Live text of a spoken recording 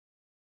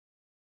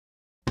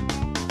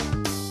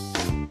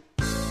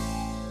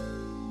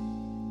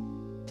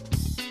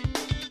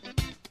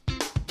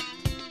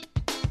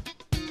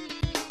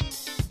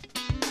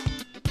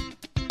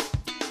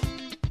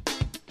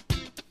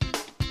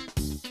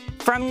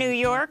From New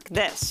York,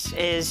 this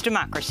is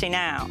Democracy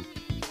Now!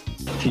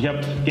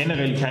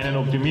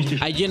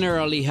 I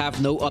generally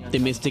have no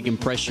optimistic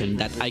impression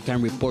that I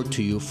can report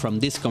to you from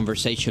this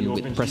conversation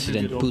with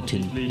President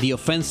Putin. The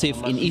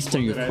offensive in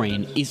eastern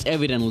Ukraine is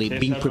evidently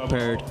being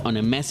prepared on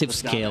a massive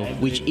scale,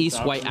 which is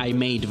why I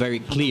made very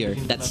clear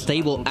that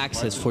stable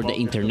access for the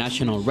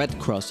International Red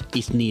Cross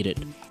is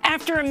needed.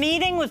 After a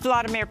meeting with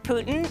Vladimir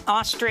Putin,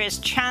 Austria's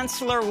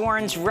chancellor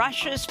warns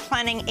Russia's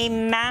planning a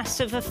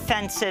massive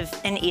offensive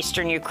in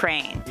eastern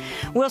Ukraine.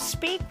 We'll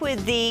speak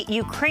with the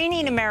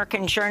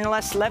Ukrainian-American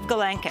journalist Lev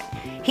Golenkin.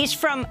 He's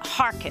from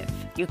Kharkiv,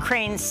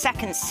 Ukraine's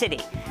second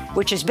city,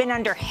 which has been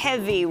under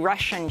heavy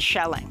Russian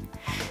shelling.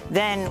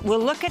 Then we'll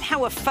look at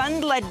how a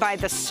fund led by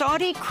the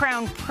Saudi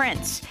Crown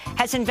Prince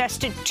has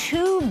invested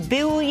 $2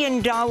 billion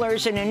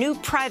in a new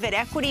private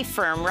equity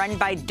firm run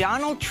by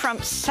Donald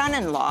Trump's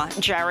son-in-law,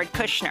 Jared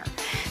Kushner.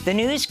 The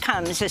news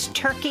comes as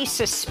Turkey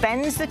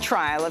suspends the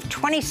trial of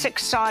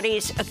 26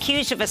 Saudis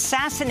accused of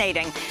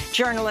assassinating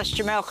journalist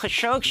Jamal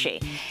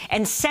Khashoggi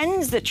and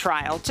sends the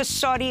trial to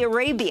Saudi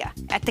Arabia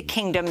at the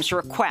kingdom's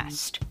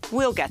request.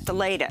 We'll get the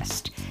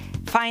latest.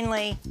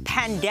 Finally,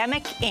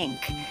 Pandemic Inc.,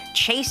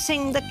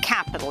 chasing the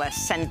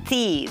capitalists and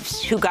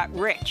thieves who got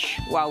rich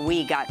while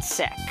we got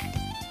sick.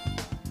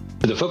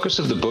 The focus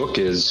of the book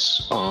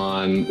is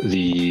on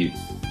the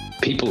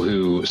people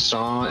who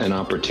saw an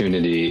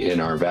opportunity in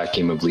our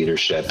vacuum of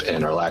leadership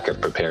and our lack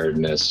of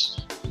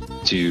preparedness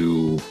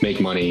to make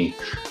money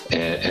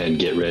and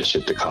get rich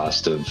at the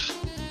cost of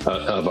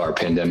our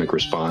pandemic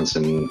response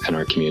and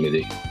our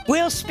community.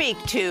 We'll speak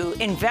to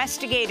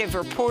investigative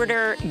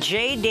reporter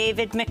J.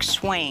 David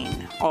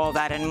McSwain. All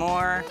that and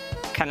more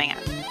coming up.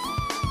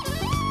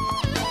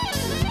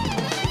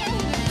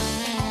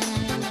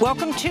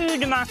 Welcome to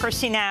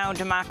Democracy Now!,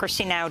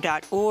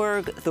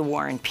 democracynow.org, The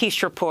War and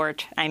Peace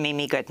Report. I'm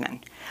Amy Goodman.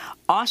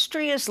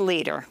 Austria's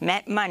leader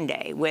met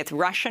Monday with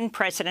Russian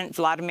President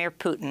Vladimir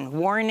Putin,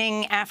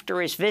 warning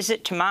after his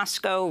visit to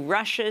Moscow,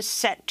 Russia's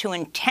set to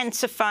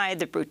intensify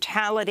the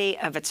brutality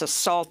of its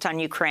assault on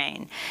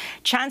Ukraine.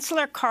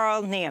 Chancellor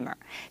Karl Nehammer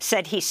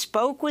said he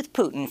spoke with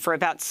Putin for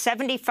about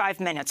 75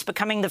 minutes,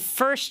 becoming the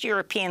first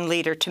European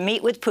leader to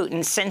meet with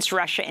Putin since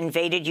Russia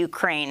invaded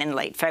Ukraine in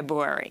late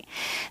February.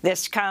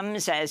 This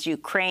comes as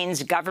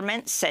Ukraine's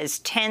government says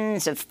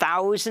tens of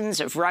thousands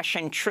of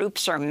Russian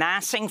troops are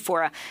massing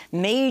for a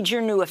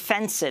major new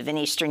offensive in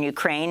eastern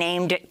Ukraine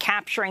aimed at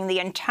capturing the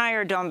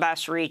entire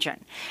Donbas region.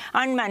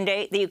 On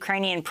Monday, the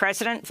Ukrainian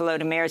President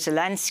Volodymyr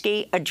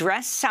Zelensky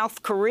addressed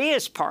South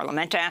Korea's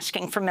parliament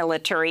asking for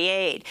military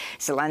aid.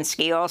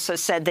 Zelensky also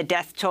said the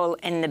death toll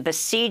in the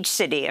besieged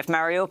city of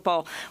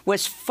Mariupol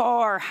was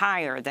far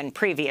higher than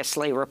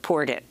previously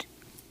reported.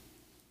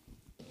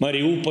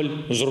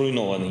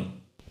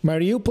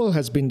 Mariupol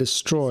has been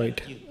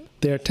destroyed.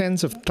 There are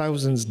tens of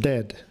thousands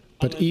dead.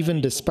 But even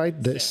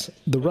despite this,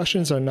 the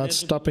Russians are not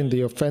stopping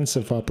the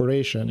offensive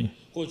operation.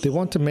 They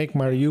want to make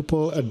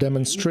Mariupol a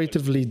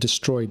demonstratively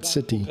destroyed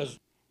city.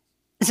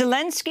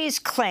 Zelensky's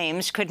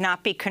claims could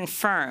not be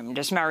confirmed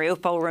as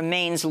Mariupol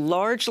remains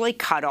largely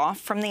cut off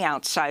from the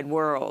outside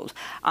world.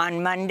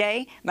 On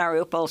Monday,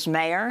 Mariupol's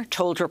mayor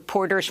told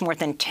reporters more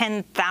than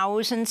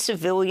 10,000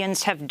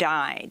 civilians have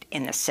died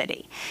in the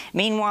city.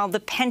 Meanwhile, the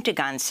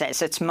Pentagon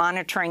says it's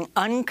monitoring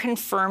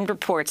unconfirmed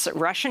reports that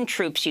Russian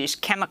troops used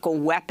chemical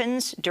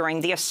weapons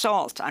during the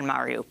assault on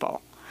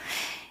Mariupol.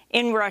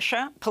 In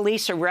Russia,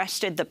 police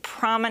arrested the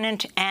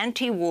prominent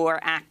anti-war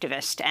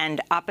activist and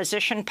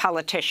opposition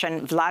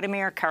politician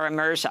Vladimir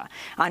Kara-Murza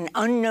on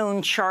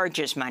unknown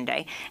charges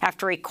Monday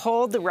after he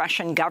called the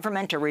Russian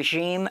government a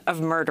regime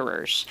of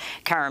murderers.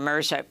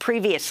 Kara-Murza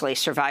previously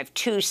survived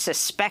two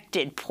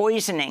suspected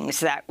poisonings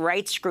that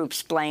rights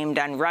groups blamed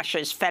on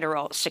Russia's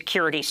Federal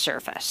Security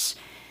Service.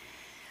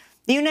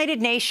 The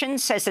United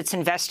Nations says it's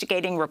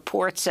investigating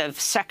reports of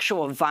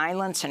sexual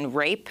violence and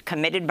rape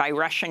committed by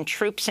Russian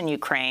troops in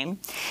Ukraine.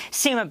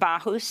 Sima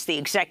Bahus, the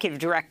executive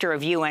director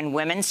of UN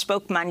Women,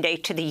 spoke Monday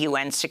to the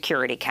UN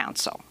Security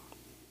Council.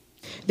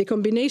 The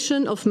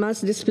combination of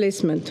mass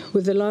displacement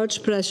with the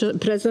large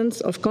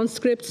presence of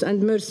conscripts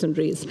and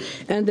mercenaries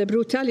and the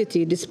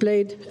brutality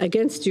displayed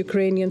against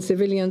Ukrainian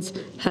civilians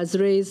has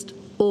raised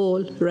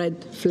all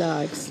red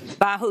flags.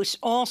 Bahus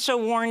also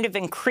warned of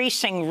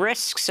increasing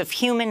risks of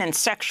human and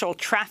sexual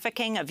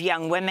trafficking of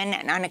young women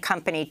and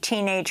unaccompanied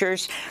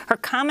teenagers. Her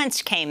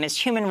comments came as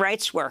human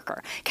rights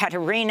worker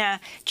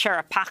Katerina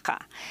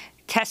Cherepaka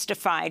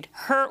testified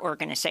her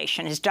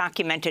organization has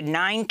documented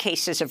 9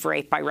 cases of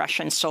rape by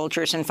Russian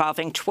soldiers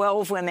involving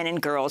 12 women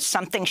and girls,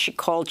 something she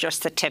called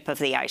just the tip of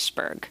the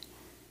iceberg.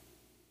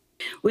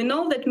 We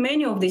know that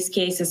many of these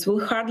cases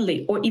will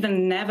hardly or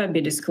even never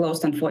be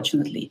disclosed,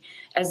 unfortunately,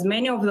 as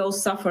many of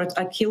those suffered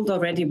are killed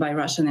already by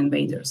Russian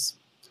invaders.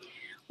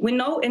 We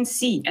know and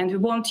see, and we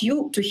want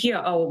you to hear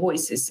our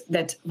voices,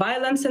 that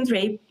violence and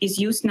rape is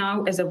used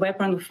now as a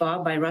weapon of war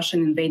by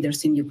Russian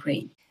invaders in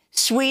Ukraine.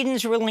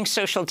 Sweden's ruling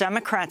Social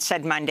Democrats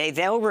said Monday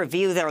they'll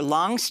review their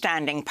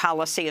long-standing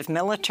policy of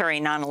military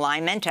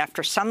non-alignment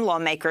after some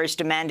lawmakers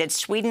demanded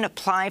Sweden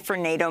apply for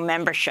NATO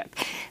membership.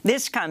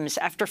 This comes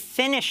after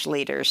Finnish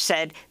leaders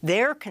said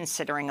they're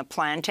considering a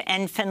plan to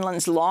end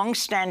Finland's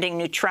long-standing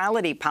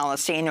neutrality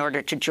policy in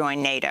order to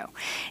join NATO.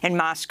 In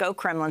Moscow,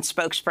 Kremlin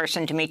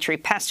spokesperson Dmitry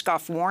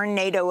Peskov warned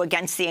NATO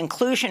against the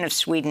inclusion of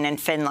Sweden and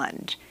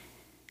Finland.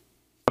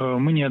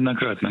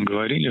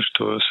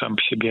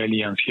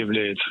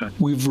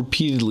 We've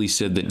repeatedly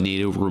said that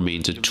NATO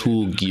remains a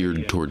tool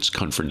geared towards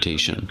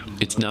confrontation.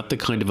 It's not the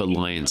kind of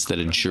alliance that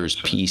ensures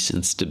peace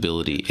and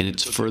stability, and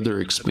its further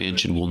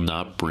expansion will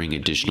not bring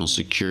additional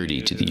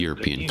security to the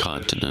European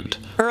continent.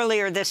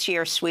 Earlier this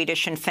year,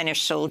 Swedish and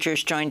Finnish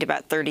soldiers joined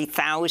about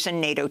 30,000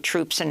 NATO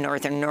troops in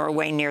northern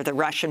Norway near the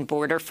Russian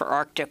border for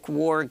Arctic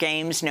war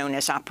games known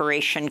as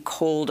Operation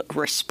Cold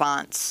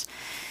Response.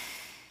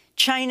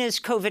 China's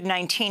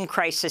COVID-19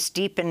 crisis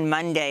deepened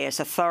Monday as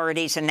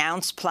authorities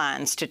announced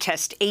plans to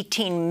test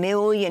 18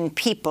 million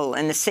people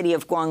in the city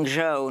of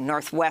Guangzhou,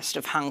 northwest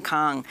of Hong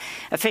Kong.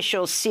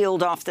 Officials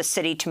sealed off the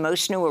city to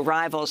most new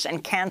arrivals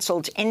and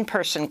canceled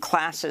in-person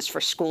classes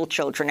for school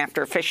children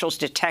after officials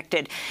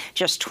detected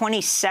just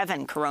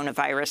 27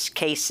 coronavirus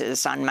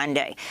cases on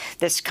Monday.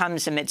 This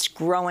comes amidst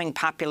growing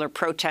popular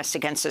protests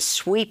against a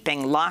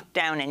sweeping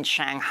lockdown in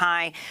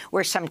Shanghai,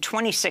 where some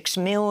 26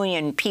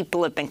 million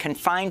people have been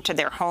confined to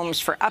their homes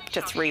for up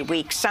to 3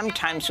 weeks,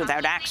 sometimes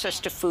without access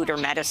to food or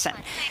medicine.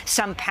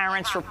 Some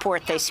parents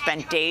report they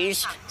spent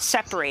days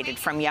separated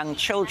from young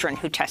children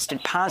who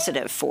tested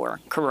positive for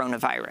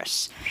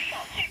coronavirus.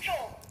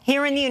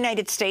 Here in the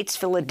United States,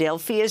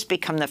 Philadelphia has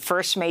become the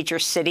first major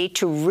city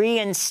to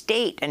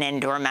reinstate an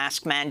indoor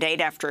mask mandate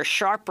after a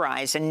sharp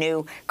rise in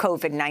new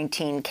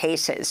COVID-19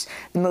 cases.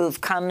 The move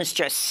comes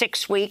just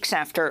 6 weeks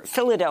after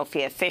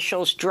Philadelphia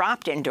officials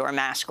dropped indoor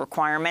mask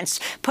requirements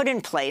put in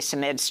place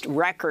amidst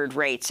record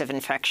rates of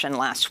infection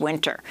last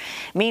winter.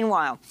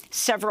 Meanwhile,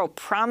 several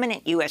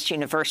prominent U.S.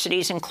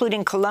 universities,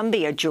 including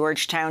Columbia,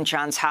 Georgetown,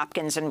 Johns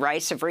Hopkins, and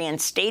Rice, have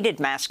reinstated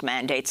mask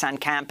mandates on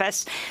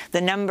campus. The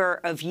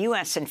number of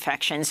U.S.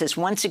 infections is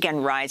once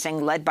again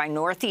rising, led by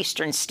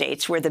northeastern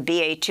states where the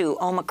BA.2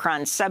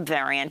 Omicron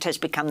subvariant has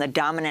become the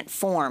dominant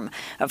form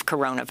of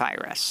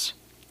coronavirus.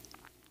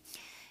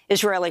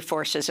 Israeli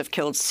forces have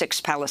killed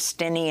 6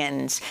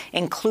 Palestinians,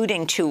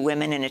 including 2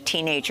 women and a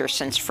teenager,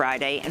 since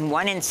Friday. In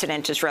one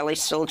incident, Israeli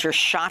soldiers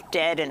shot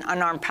dead an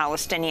unarmed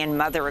Palestinian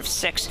mother of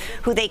 6,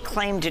 who they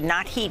claim did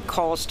not heed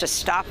calls to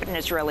stop at an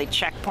Israeli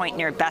checkpoint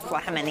near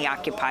Bethlehem in the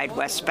occupied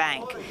West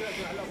Bank.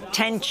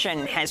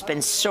 Tension has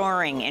been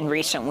soaring in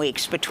recent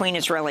weeks between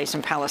Israelis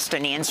and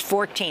Palestinians.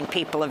 14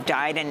 people have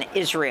died in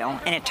Israel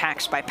in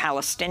attacks by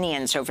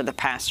Palestinians over the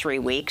past 3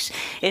 weeks.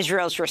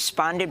 Israel's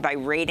responded by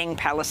raiding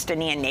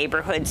Palestinian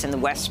neighborhoods in the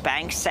West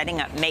Bank, setting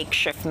up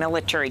makeshift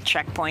military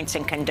checkpoints,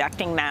 and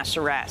conducting mass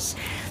arrests.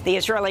 The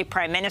Israeli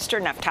Prime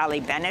Minister,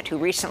 Naftali Bennett, who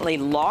recently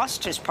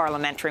lost his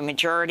parliamentary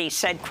majority,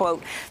 said,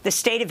 quote, "The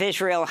state of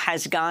Israel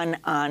has gone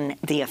on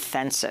the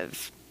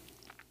offensive."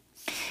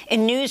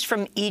 In news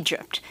from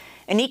Egypt,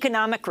 an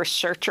economic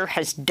researcher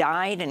has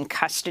died in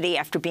custody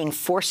after being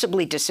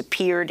forcibly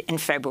disappeared in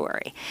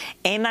February.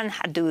 Ayman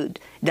Hadoud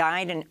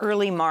died in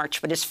early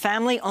March, but his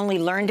family only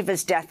learned of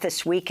his death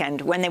this weekend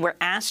when they were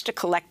asked to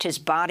collect his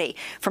body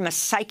from a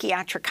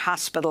psychiatric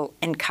hospital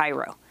in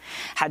Cairo.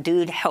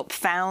 Hadoud helped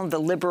found the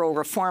Liberal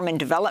Reform and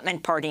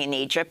Development Party in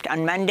Egypt.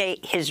 On Monday,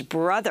 his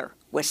brother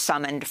was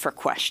summoned for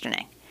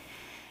questioning.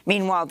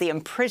 Meanwhile, the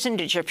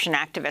imprisoned Egyptian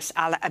activist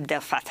Alaa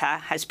Abdel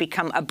Fattah has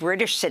become a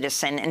British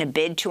citizen in a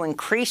bid to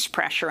increase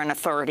pressure on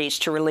authorities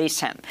to release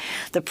him.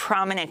 The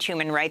prominent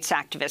human rights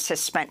activist has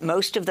spent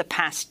most of the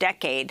past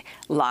decade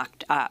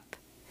locked up.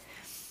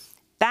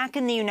 Back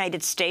in the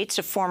United States,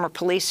 a former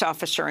police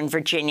officer in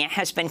Virginia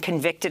has been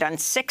convicted on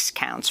 6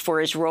 counts for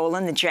his role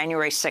in the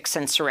January 6th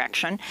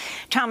insurrection.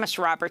 Thomas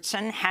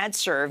Robertson had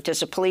served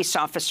as a police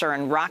officer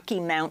in Rocky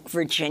Mount,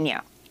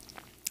 Virginia.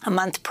 A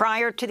month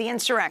prior to the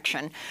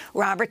insurrection,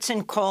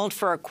 Robertson called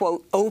for a,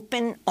 quote,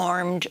 open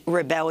armed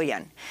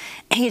rebellion.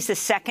 He's the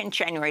second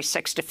January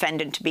 6th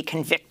defendant to be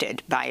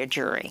convicted by a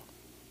jury.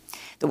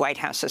 The White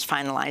House has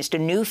finalized a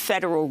new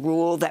federal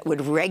rule that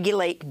would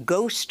regulate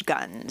ghost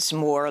guns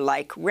more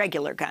like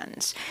regular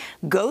guns.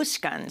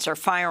 Ghost guns are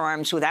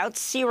firearms without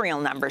serial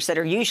numbers that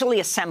are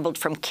usually assembled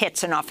from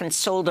kits and often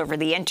sold over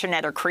the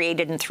internet or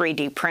created in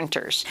 3D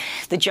printers.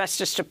 The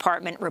Justice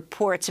Department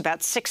reports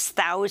about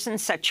 6,000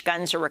 such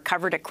guns are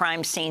recovered at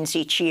crime scenes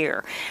each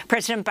year.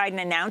 President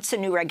Biden announced a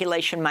new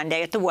regulation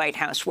Monday at the White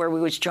House, where he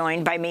was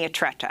joined by Mia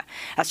Tretta,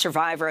 a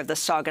survivor of the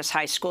Saugus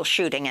High School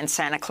shooting in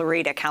Santa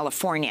Clarita,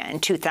 California in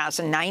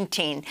 2019.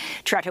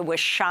 Tretta was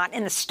shot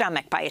in the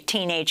stomach by a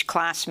teenage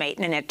classmate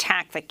in an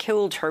attack that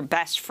killed her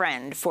best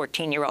friend,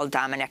 14-year-old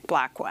Dominic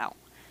Blackwell.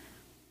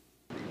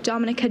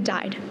 Dominic had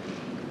died,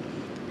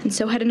 and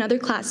so had another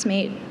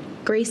classmate,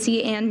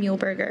 Gracie Ann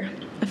Muehlberger,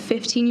 a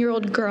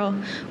 15-year-old girl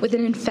with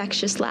an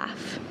infectious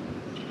laugh.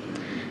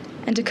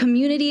 And a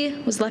community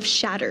was left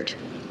shattered.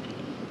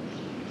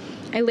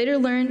 I later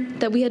learned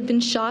that we had been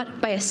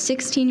shot by a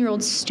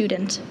 16-year-old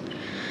student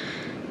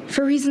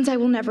for reasons I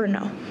will never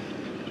know.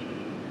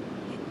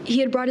 He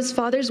had brought his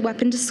father's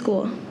weapon to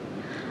school,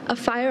 a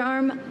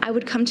firearm I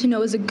would come to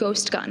know as a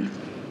ghost gun.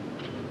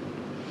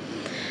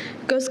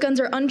 Ghost guns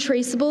are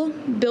untraceable,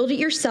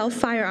 build-it-yourself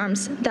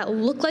firearms that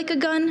look like a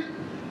gun,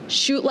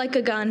 shoot like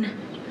a gun,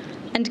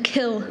 and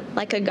kill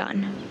like a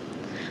gun,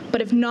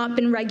 but have not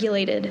been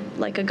regulated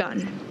like a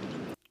gun.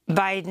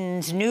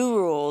 Biden's new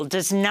rule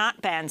does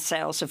not ban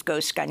sales of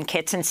ghost gun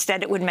kits.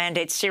 Instead, it would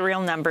mandate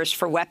serial numbers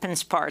for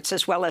weapons parts,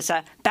 as well as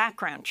a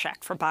background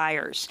check for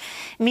buyers.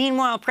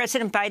 Meanwhile,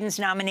 President Biden's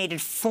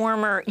nominated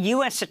former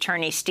U.S.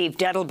 Attorney Steve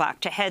Dettelbach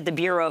to head the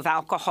Bureau of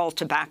Alcohol,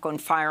 Tobacco,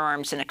 and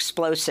Firearms and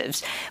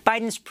Explosives.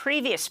 Biden's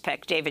previous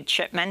pick, David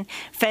Chipman,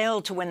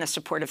 failed to win the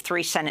support of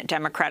 3 Senate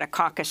Democratic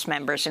caucus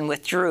members and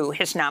withdrew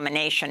his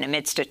nomination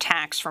amidst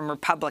attacks from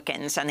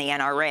Republicans and the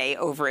NRA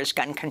over his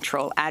gun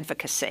control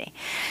advocacy.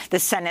 The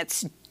Senate's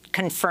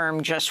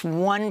confirmed just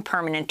 1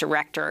 permanent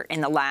director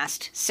in the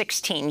last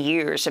 16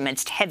 years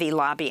amidst heavy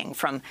lobbying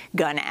from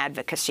gun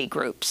advocacy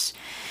groups.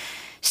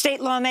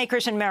 State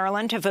lawmakers in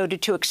Maryland have voted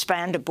to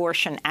expand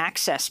abortion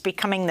access,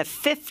 becoming the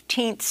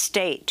 15th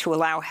state to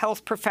allow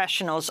health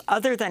professionals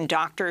other than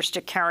doctors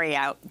to carry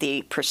out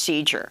the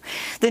procedure.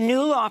 The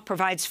new law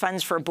provides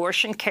funds for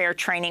abortion care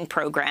training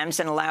programs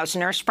and allows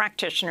nurse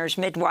practitioners,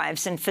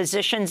 midwives, and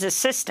physicians'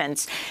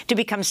 assistants to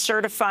become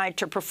certified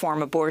to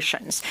perform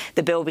abortions.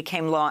 The bill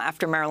became law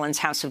after Maryland's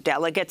House of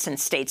Delegates and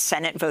state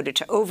Senate voted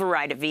to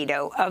override a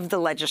veto of the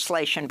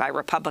legislation by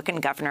Republican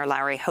Governor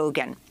Larry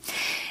Hogan.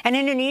 And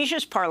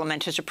Indonesia's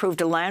parliament has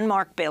approved a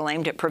landmark bill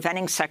aimed at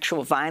preventing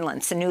sexual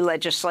violence. The new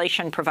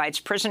legislation provides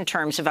prison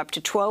terms of up to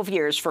 12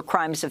 years for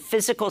crimes of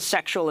physical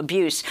sexual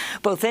abuse,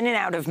 both in and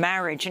out of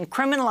marriage, and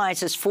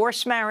criminalizes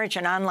forced marriage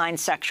and online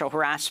sexual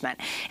harassment.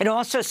 It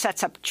also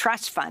sets up a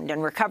trust fund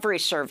and recovery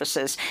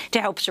services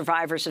to help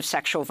survivors of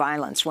sexual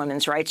violence.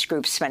 Women's rights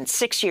groups spent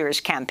 6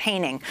 years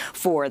campaigning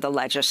for the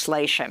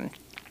legislation.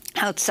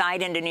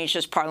 Outside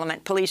Indonesia's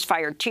parliament, police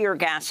fired tear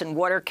gas and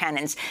water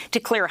cannons to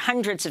clear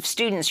hundreds of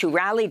students who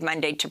rallied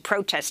Monday to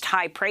protest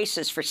high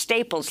prices for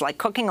staples like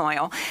cooking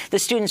oil. The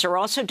students are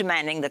also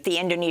demanding that the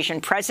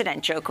Indonesian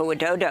president, Joko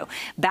Widodo,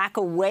 back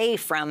away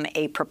from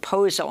a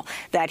proposal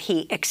that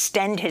he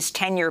extend his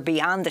tenure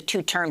beyond the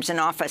 2 terms in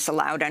office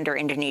allowed under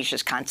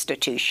Indonesia's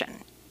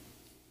constitution.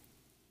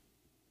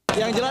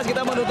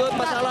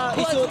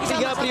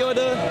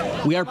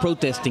 We are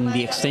protesting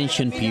the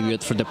extension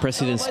period for the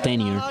president's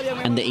tenure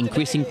and the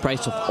increasing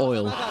price of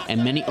oil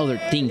and many other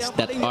things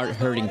that are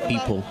hurting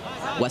people.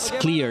 What's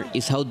clear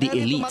is how the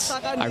elites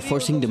are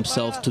forcing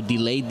themselves to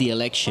delay the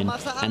election,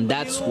 and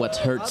that's what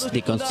hurts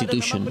the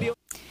Constitution.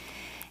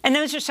 And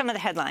those are some of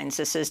the headlines.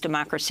 This is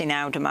Democracy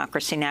Now!,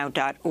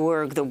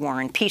 democracynow.org, The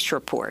War and Peace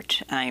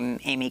Report. I'm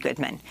Amy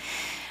Goodman.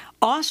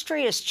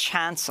 Austria's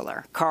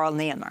Chancellor, Karl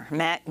Nehammer,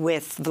 met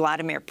with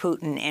Vladimir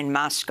Putin in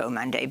Moscow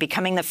Monday,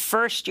 becoming the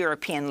first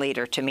European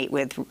leader to meet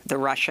with the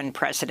Russian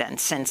president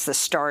since the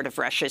start of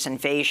Russia's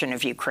invasion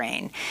of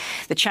Ukraine.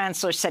 The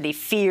Chancellor said he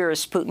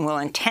fears Putin will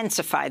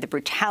intensify the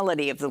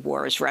brutality of the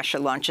war as Russia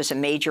launches a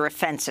major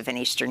offensive in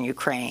eastern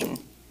Ukraine.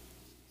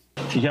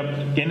 I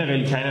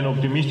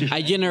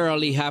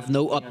generally have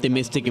no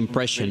optimistic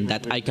impression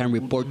that I can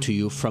report to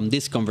you from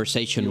this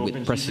conversation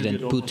with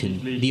President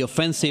Putin. The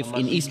offensive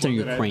in eastern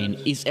Ukraine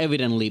is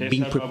evidently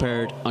being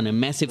prepared on a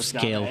massive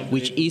scale,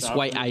 which is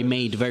why I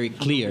made very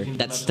clear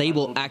that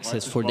stable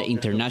access for the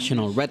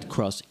International Red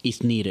Cross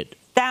is needed.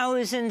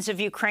 Thousands of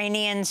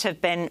Ukrainians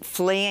have been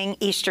fleeing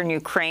eastern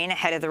Ukraine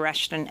ahead of the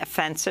Russian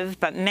offensive,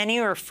 but many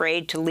are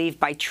afraid to leave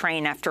by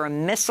train after a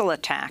missile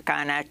attack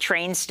on a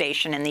train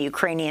station in the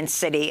Ukrainian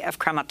city of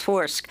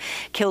Kramatorsk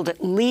killed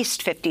at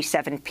least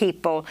 57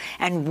 people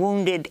and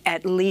wounded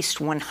at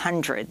least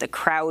 100. The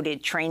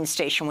crowded train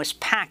station was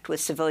packed with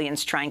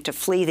civilians trying to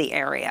flee the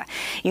area.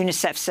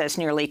 UNICEF says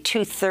nearly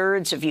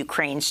 2/3 of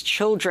Ukraine's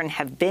children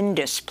have been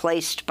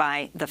displaced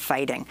by the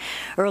fighting.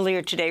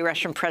 Earlier today,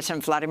 Russian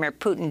President Vladimir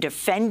Putin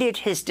defended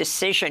his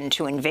decision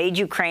to invade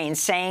Ukraine,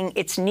 saying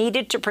it's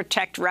needed to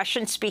protect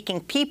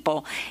Russian-speaking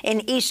people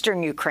in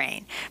eastern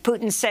Ukraine.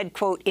 Putin said,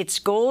 quote, "Its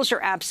goals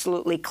are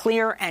absolutely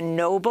clear and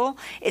noble.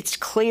 It's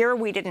clear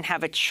we didn't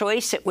have a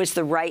choice. It was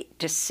the right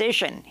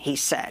decision," he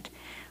said.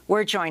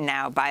 We're joined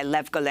now by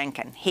Lev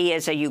Golenkin. He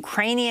is a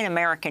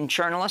Ukrainian-American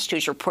journalist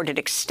who's reported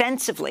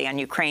extensively on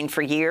Ukraine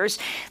for years,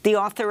 the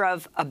author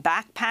of A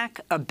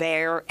Backpack, a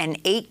Bear, and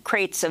 8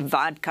 Crates of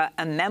Vodka,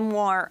 a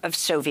memoir of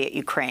Soviet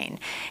Ukraine.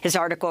 His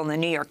article in the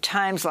New York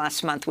Times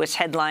last month was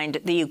headlined,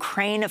 "The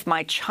Ukraine of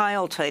My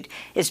Childhood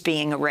is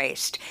Being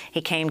Erased."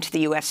 He came to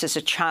the U.S. as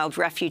a child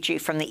refugee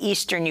from the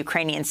eastern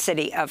Ukrainian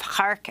city of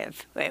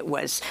Kharkiv. It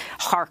was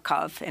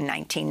Kharkov in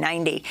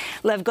 1990.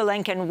 Lev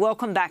Golenkin,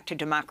 welcome back to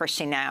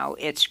Democracy Now!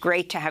 It's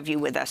great to have you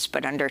with us,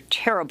 but under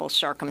terrible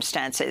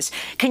circumstances.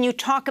 Can you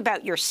talk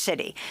about your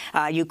city,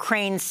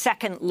 Ukraine's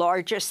second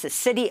largest, the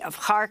city of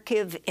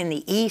Kharkiv in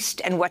the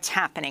east, and what's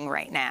happening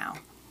right now?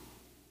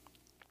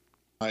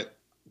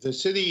 The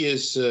city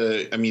is,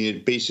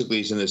 it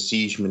basically is in a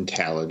siege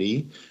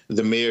mentality.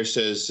 The mayor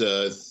says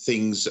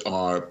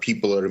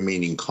people are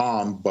remaining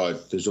calm,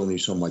 but there's only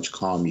so much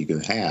calm you can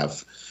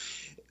have.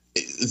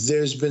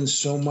 There's been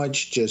so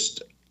much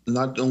just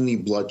not only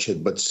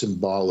bloodshed, but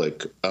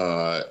symbolic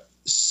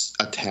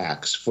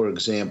attacks. For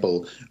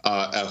example,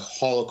 a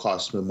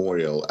Holocaust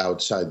memorial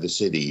outside the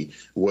city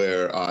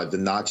where the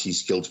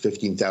Nazis killed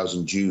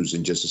 15,000 Jews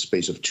in just a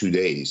space of 2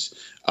 days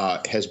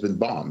has been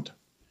bombed,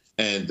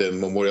 and the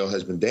memorial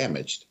has been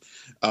damaged.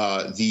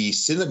 The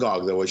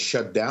synagogue that was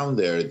shut down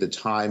there at the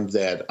time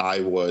that I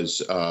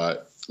was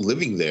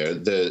living there,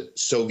 the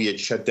Soviets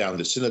shut down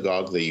the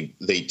synagogue.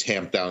 They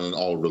tamped down on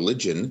all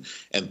religion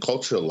and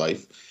cultural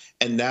life.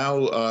 And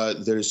now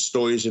there's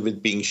stories of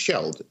it being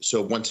shelled.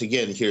 So once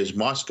again, here's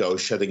Moscow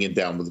shutting it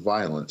down with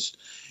violence.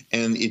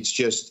 And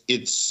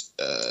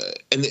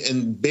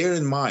and bear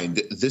in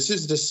mind, this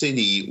is the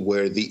city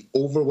where the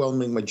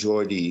overwhelming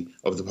majority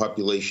of the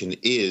population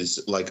is,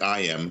 like I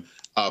am,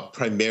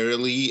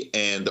 primarily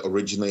and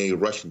originally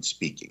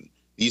Russian-speaking.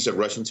 These are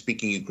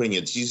Russian-speaking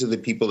Ukrainians. These are the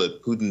people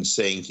that Putin's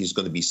saying he's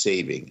going to be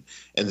saving.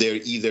 And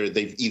they've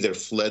either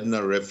fled and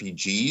are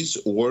refugees,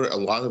 or a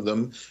lot of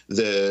them,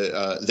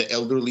 the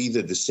elderly,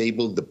 the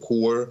disabled, the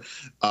poor,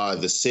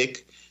 the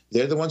sick,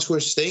 they're the ones who are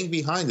staying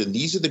behind. And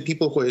these are the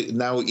people who are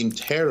now in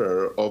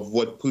terror of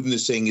what Putin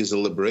is saying is a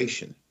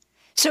liberation.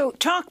 So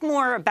talk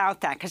more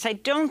about that, because I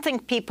don't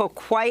think people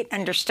quite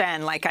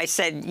understand. Like I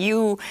said,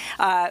 you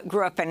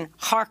grew up in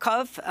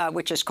Kharkov,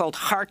 which is called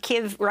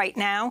Kharkiv right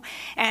now,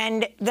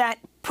 and that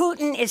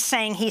Putin is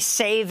saying he's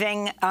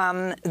saving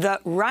the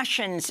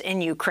Russians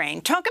in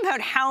Ukraine. Talk about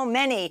how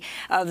many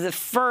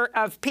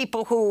of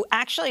people who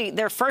actually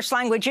their first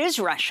language is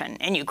Russian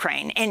in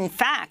Ukraine. In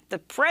fact, the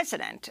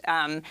president,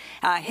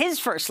 his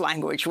first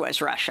language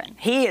was Russian.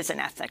 He is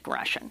an ethnic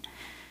Russian.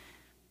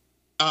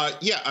 I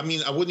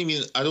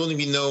don't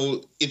even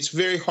know. It's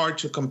very hard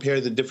to compare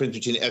the difference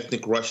between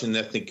ethnic Russian and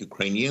ethnic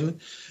Ukrainian.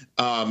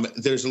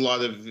 There's a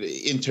lot of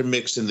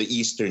intermix in the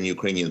Eastern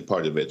Ukrainian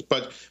part of it.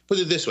 But put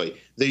it this way,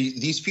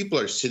 these people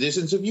are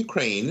citizens of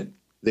Ukraine.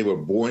 They were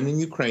born in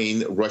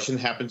Ukraine. Russian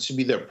happens to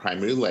be their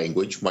primary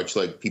language, much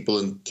like people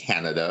in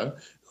Canada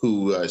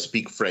who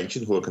speak French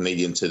and who are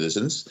Canadian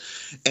citizens.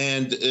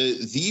 And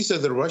these are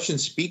the Russian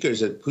speakers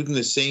that Putin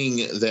is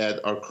saying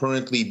that are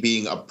currently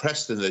being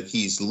oppressed and that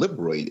he's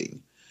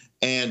liberating.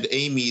 And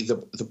Amy,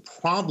 the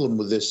problem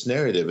with this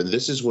narrative, and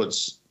this is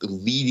what's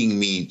leading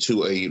me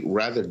to a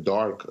rather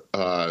dark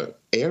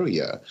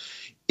area,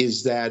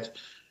 is that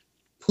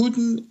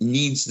Putin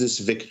needs this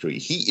victory.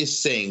 He is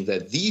saying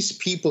that these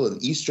people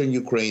in Eastern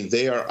Ukraine,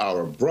 they are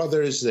our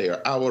brothers, they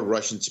are our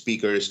Russian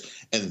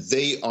speakers, and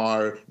they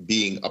are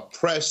being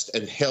oppressed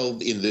and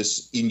held in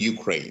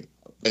Ukraine,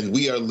 and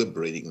we are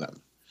liberating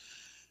them.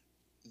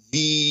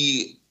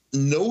 The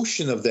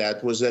notion of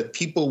that was that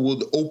people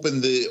would open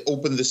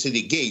the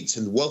city gates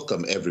and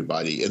welcome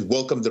everybody and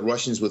welcome the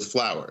Russians with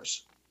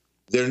flowers.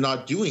 They're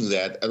not doing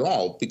that at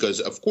all because,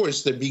 of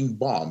course, they're being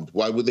bombed.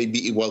 Why would they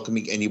be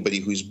welcoming anybody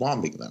who's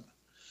bombing them?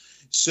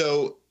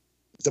 So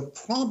the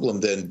problem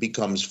then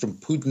becomes from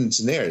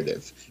Putin's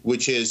narrative,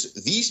 which is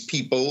these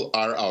people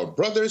are our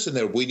brothers and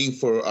they're waiting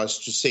for us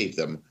to save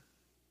them.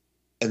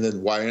 And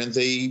then why aren't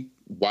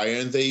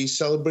they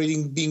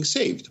celebrating being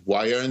saved?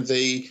 Why aren't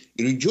they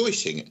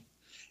rejoicing?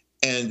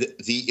 And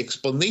the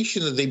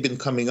explanation that they've been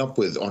coming up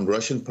with on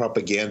Russian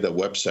propaganda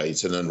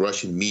websites and on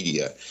Russian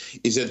media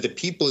is that the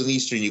people in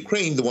Eastern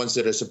Ukraine, the ones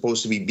that are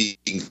supposed to be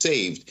being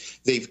saved,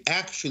 they've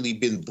actually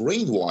been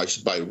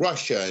brainwashed by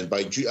Russia and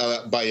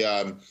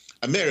by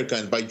America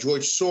and by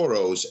George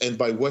Soros and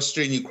by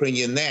Western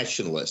Ukrainian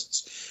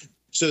nationalists.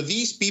 So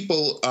these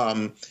people,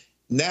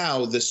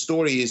 now the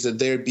story is that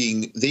they've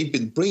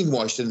been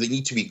brainwashed and they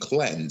need to be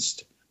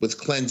cleansed, with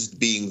cleansed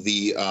being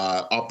the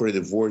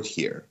operative word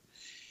here.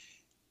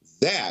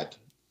 That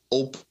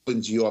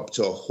opens you up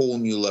to a whole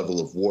new level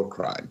of war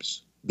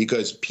crimes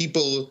because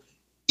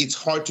it's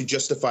hard to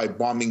justify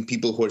bombing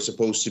people who are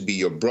supposed to be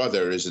your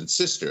brothers and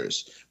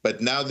sisters. But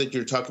now that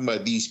you're talking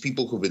about these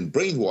people who've been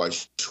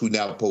brainwashed, who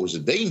now pose a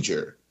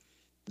danger,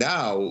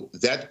 now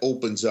that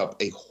opens up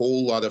a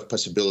whole lot of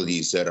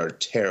possibilities that are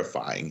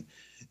terrifying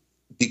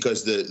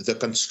because the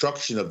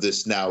construction of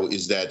this now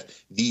is that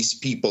these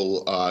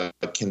people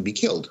can be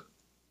killed,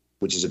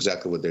 which is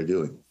exactly what they're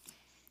doing.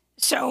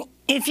 So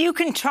if you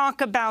can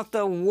talk about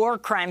the war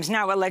crimes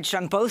now alleged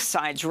on both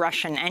sides,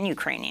 Russian and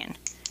Ukrainian.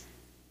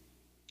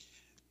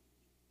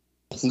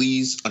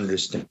 Please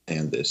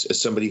understand this.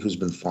 As somebody who's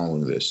been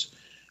following this,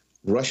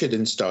 Russia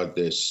didn't start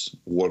this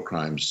war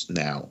crimes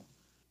now.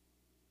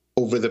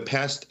 Over the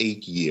past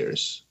 8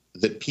 years,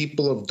 the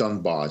people of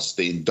Donbass,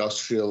 the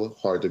industrial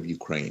heart of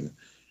Ukraine,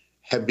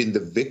 have been the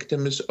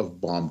victims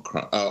of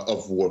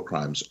war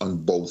crimes on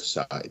both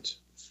sides.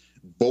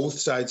 Both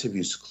sides have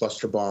used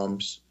cluster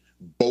bombs.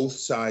 Both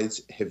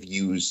sides have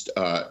used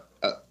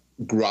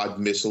Grad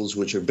missiles,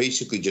 which are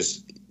basically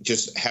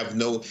just have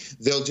no,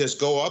 they'll just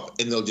go up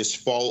and they'll just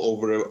fall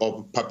over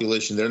a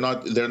population. They're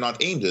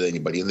not aimed at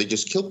anybody, and they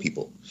just kill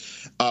people.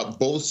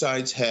 Both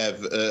sides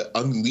have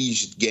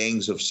unleashed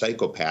gangs of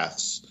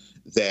psychopaths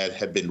that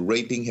have been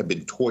raping, have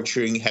been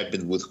torturing, have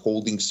been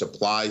withholding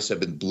supplies, have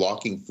been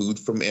blocking food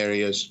from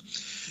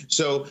areas.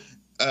 So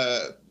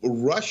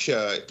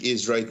Russia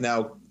is right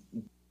now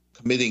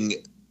committing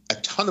a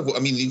ton of, I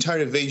mean, the entire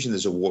invasion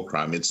is a war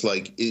crime. It's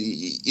like,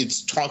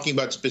 it's talking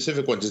about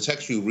specific ones. It's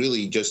actually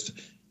really just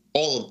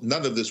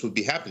none of this would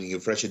be happening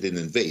if Russia didn't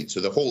invade. So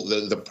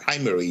the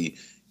primary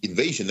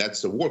invasion,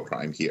 that's the war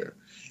crime here.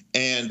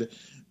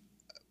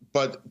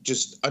 But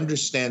just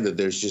understand that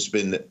there's just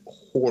been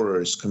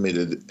horrors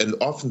committed, and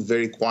often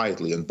very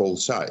quietly on both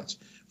sides.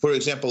 For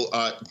example,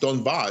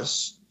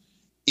 Donbass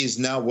is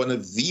now one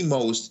of the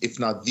most, if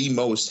not the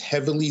most,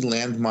 heavily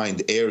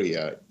landmined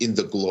area on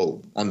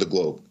the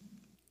globe.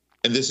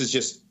 And this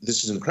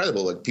is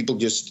incredible. Like, people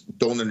just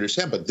don't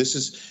understand, but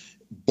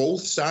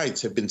both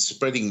sides have been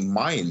spreading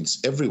mines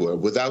everywhere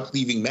without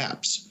leaving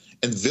maps.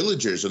 And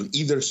villagers on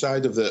either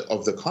side of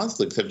the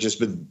conflict have just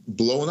been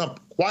blown up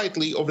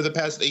quietly over the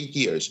past 8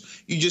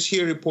 years. You just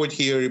hear report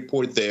here,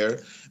 report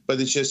there, but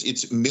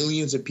it's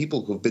millions of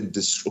people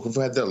who've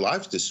had their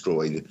lives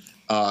destroyed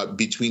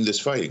between this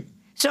fighting.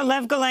 So,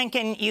 Lev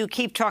Golenkin, you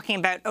keep talking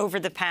about over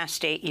the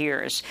past 8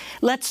 years.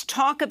 Let's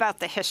talk about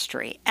the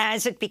history.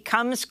 As it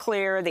becomes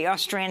clear, the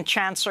Austrian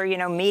chancellor,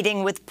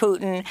 meeting with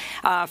Putin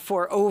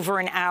for over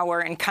an hour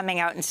and coming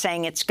out and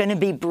saying it's going to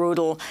be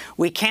brutal.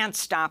 We can't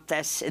stop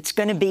this. It's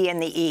going to be in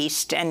the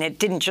East. And it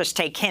didn't just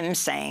take him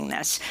saying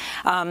this.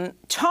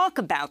 Talk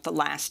about the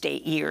last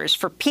 8 years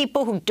for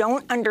people who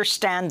don't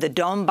understand the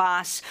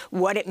Donbass,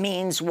 what it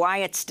means, why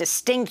it's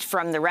distinct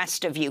from the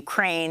rest of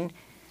Ukraine.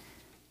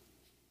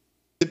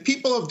 The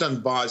people of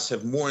Donbass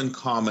have more in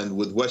common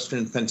with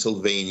Western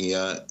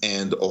Pennsylvania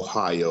and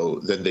Ohio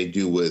than they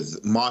do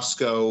with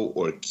Moscow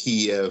or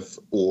Kiev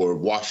or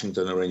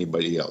Washington or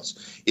anybody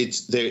else.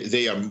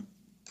 They are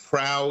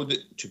proud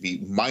to be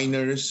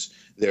miners.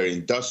 They're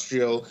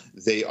industrial.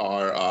 They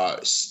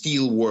are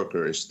steel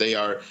workers. They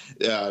are,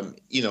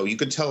 you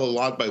could tell a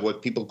lot by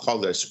what people call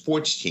their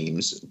sports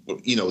teams.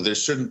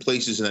 There's certain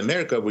places in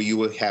America where you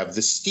would have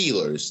the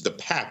Steelers, the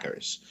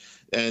Packers.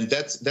 And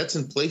that's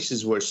in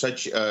places where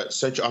such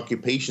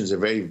occupations are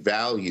very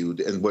valued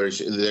and where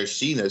they're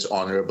seen as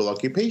honorable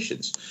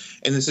occupations.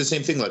 And it's the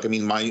same thing. Like, I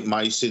mean,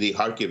 my city,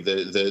 Kharkiv,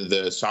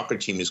 the soccer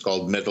team is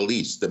called Metal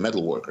East, the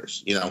metal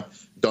workers.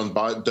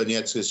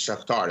 Donetsk is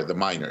Shakhtar, the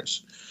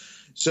miners.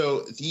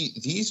 So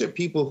these are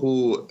people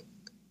who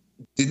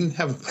didn't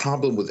have a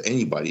problem with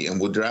anybody and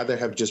would rather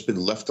have just been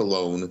left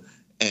alone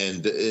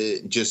and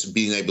just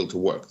being able to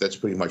work. That's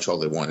pretty much all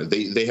they wanted.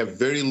 They have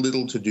very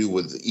little to do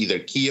with either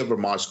Kiev or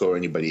Moscow or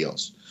anybody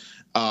else.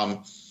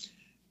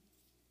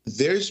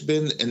 There's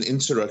been an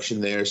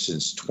insurrection there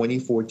since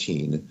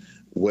 2014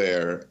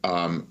 where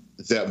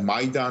the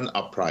Maidan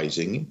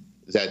uprising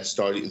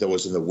that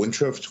was in the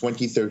winter of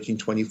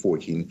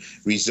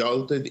 2013-2014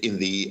 resulted in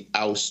the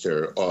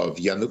ouster of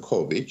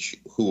Yanukovych,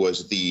 who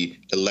was the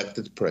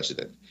elected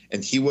president.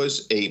 And he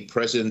was a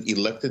president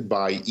elected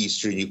by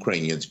Eastern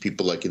Ukrainians,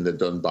 people like in the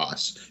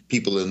Donbass,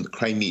 people in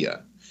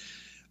Crimea.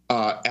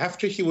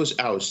 After he was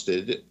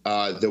ousted,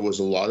 there was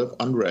a lot of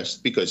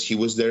unrest because he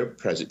was their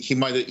president.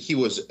 He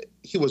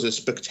was a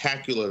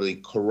spectacularly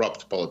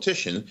corrupt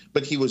politician,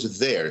 but he was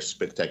their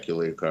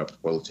spectacularly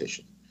corrupt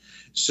politician.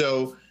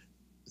 So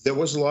there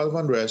was a lot of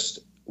unrest.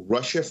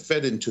 Russia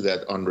fed into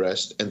that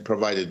unrest and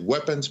provided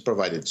weapons,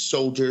 provided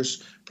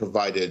soldiers,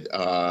 provided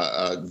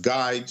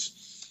guides.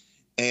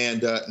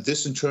 And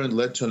this, in turn,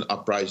 led to an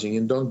uprising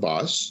in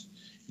Donbass.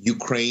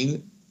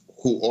 Ukraine,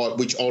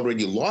 which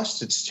already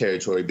lost its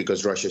territory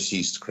because Russia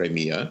seized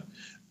Crimea,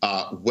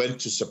 went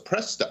to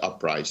suppress the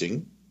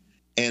uprising.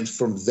 And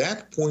from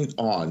that point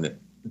on,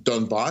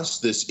 Donbass,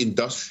 this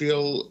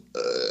industrial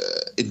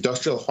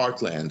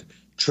heartland,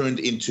 turned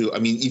into, I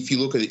mean, if you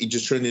look at it, it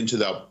just turned into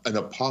an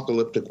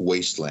apocalyptic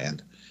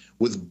wasteland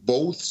with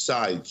both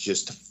sides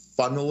just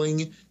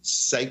funneling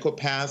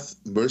psychopath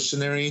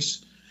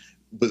mercenaries,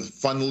 with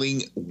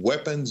funneling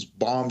weapons,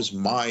 bombs,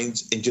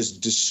 mines, and just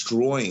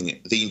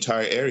destroying the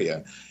entire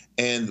area.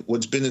 And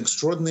what's been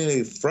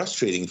extraordinarily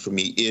frustrating for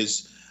me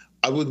is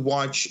I would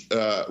watch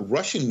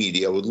Russian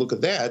media, I would look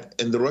at that,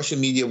 and the Russian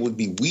media would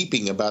be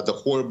weeping about the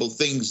horrible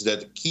things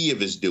that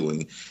Kiev is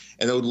doing.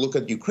 And I would look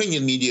at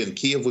Ukrainian media, and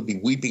Kiev would be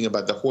weeping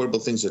about the horrible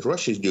things that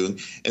Russia is doing.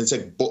 And it's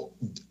like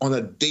on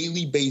a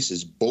daily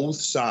basis, both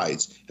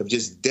sides have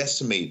just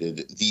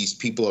decimated these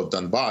people of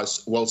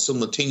Donbass while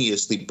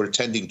simultaneously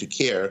pretending to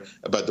care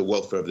about the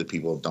welfare of the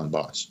people of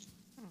Donbass.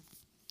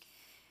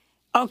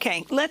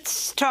 Okay,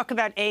 let's talk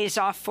about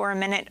Azov for a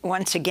minute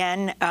once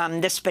again,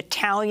 this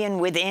battalion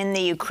within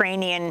the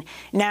Ukrainian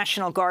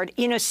National Guard.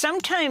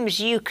 Sometimes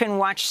you can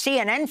watch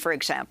CNN, for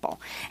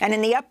example, and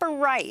in the upper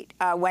right,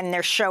 when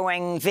they're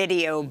showing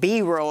video,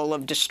 B-roll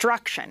of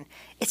destruction,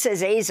 it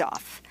says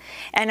Azov.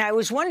 And I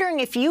was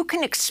wondering if you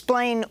can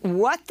explain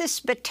what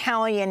this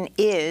battalion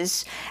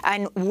is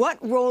and what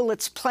role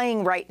it's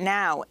playing right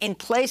now in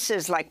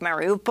places like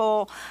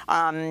Mariupol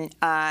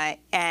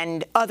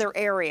and other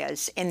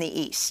areas in the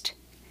east.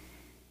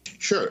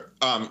 Sure.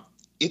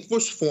 It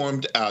was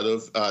formed out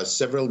of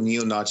several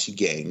neo-Nazi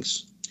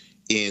gangs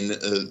in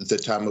the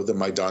time of the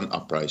Maidan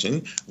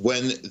uprising,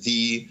 when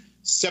the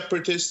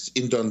separatists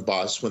in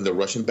Donbass, when the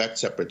Russian-backed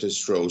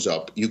separatists rose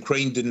up,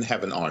 Ukraine didn't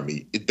have an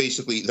army.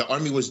 The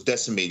army was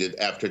decimated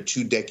after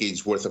 2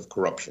 decades worth of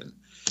corruption.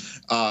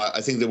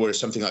 I think there were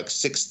something like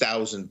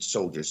 6,000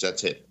 soldiers.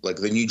 That's it. Like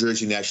the New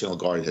Jersey National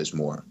Guard has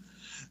more.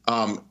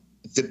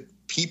 The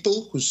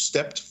people who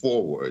stepped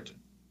forward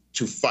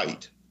to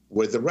fight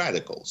were the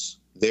radicals.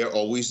 They're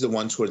always the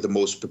ones who are the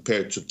most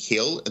prepared to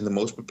kill and the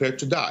most prepared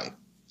to die.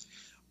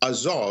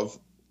 Azov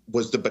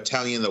was the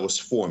battalion that was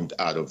formed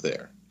out of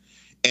there.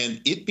 And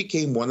it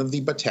became one of the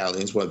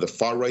battalions, one of the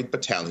far-right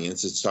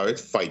battalions that started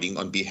fighting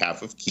on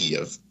behalf of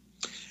Kiev.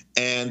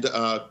 And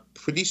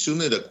pretty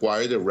soon it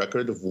acquired a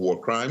record of war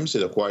crimes.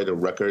 It acquired a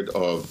record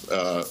of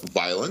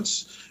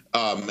violence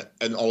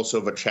and also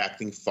of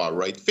attracting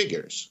far-right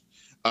figures.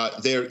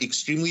 They're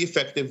extremely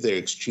effective. They're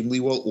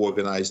extremely well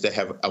organized. They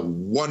have a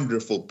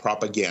wonderful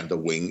propaganda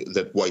wing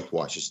that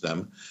whitewashes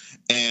them.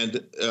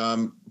 And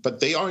but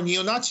they are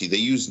neo-Nazi. They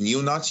use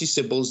neo-Nazi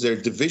symbols. Their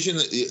division,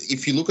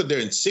 if you look at their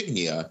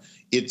insignia,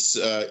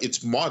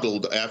 it's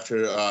modeled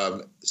after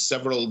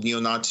several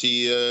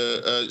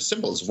neo-Nazi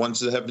symbols, ones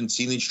that have been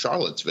seen in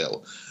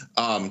Charlottesville.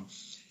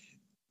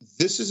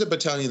 This is a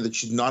battalion that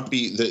should not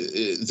be,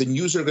 the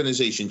news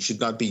organization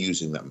should not be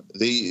using them.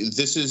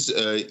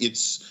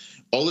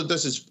 All it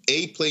does is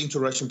A, play into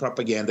Russian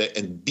propaganda,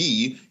 and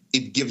B,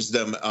 it gives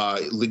them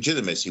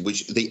legitimacy,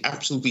 which they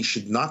absolutely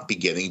should not be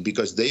getting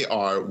because they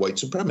are white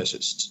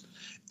supremacists.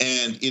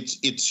 And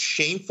it's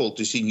shameful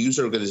to see news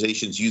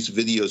organizations use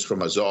videos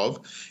from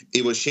Azov.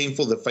 It was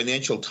shameful the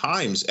Financial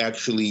Times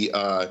actually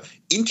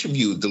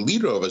interviewed the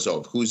leader of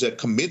Azov, who's a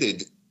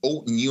committed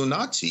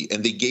neo-Nazi,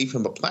 and they gave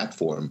him a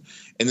platform.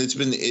 And it's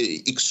been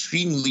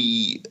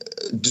extremely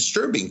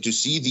disturbing to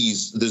see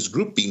this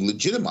group being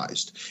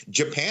legitimized.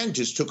 Japan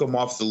just took them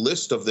off the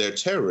list of their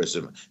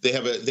terrorism. They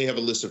have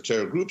a list of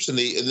terror groups, and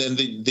then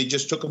they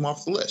just took them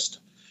off the list.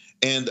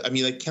 And I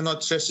mean, I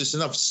cannot stress this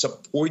enough.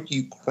 Support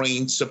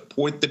Ukraine.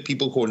 Support the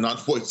people who are not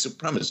white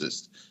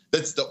supremacists.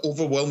 That's the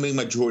overwhelming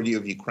majority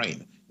of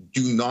Ukraine.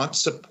 Do not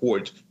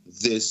support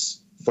this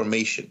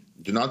formation.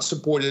 Do not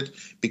support it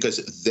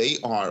because they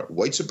are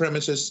white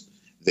supremacists.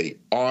 They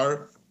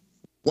are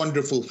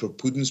wonderful for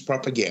Putin's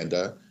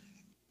propaganda,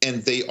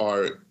 and they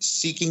are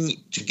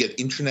seeking to get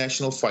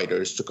international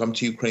fighters to come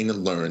to Ukraine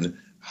and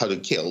learn how to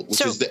kill,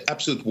 which is the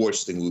absolute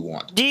worst thing we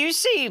want. Do you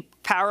see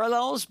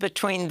parallels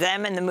between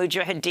them and the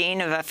Mujahideen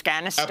of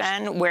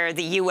Afghanistan, where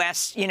the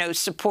U.S.,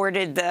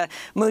 supported the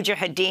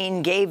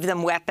Mujahideen, gave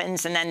them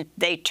weapons, and then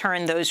they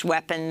turned those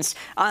weapons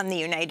on the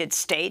United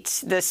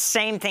States? The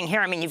same thing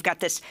here. I mean, you've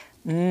got this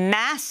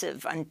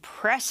massive,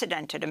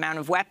 unprecedented amount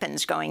of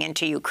weapons going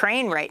into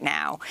Ukraine right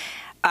now.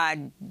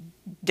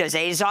 Does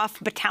Azov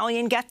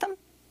Battalion get them?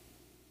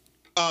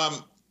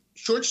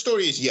 Short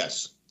story is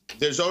yes.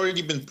 There's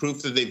already been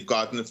proof that they've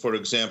gotten, for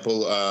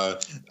example,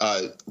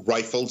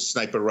 rifles,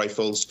 sniper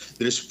rifles.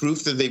 There's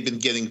proof that they've been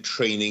getting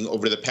training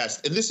over the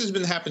past, and this has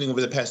been happening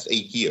over the past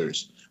 8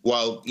 years.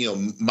 While,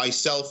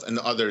 myself and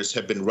others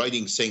have been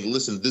writing saying,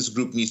 listen, this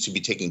group needs to be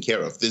taken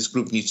care of. This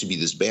group needs to be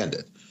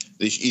disbanded.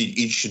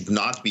 It should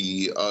not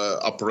be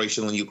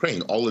operational in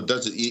Ukraine. All it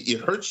does,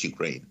 it hurts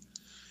Ukraine.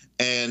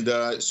 And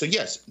so,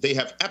 yes, they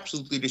have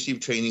absolutely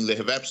received training. They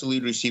have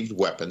absolutely received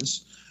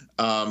weapons.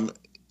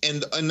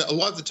 And a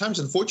lot of the times,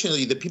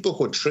 unfortunately, the people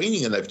who are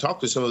training, and I've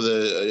talked to some of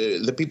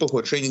the people who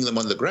are training them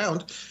on the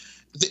ground,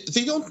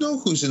 they don't know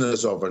who's in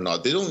Azov or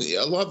not. They don't.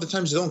 A lot of the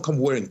times, they don't come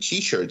wearing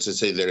T-shirts that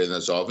say they're in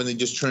Azov, and it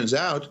just turns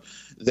out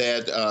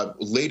that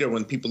later,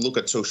 when people look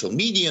at social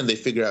media and they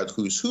figure out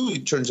who's who,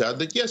 it turns out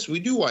that yes, we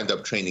do wind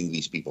up training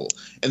these people,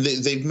 and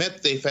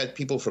they've had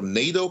people from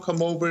NATO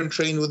come over and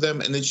train with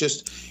them, and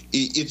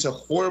it's a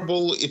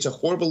horrible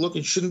look.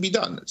 It shouldn't be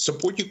done.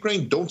 Support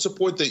Ukraine. Don't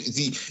support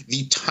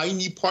the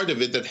tiny part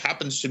of it that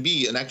happens to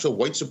be an actual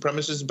white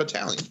supremacist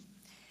battalion.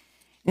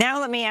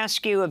 Now let me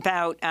ask you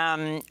about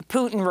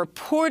Putin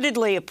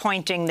reportedly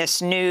appointing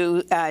this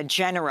new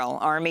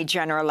Army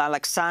General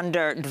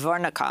Alexander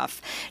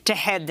Dvornikov to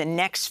head the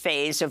next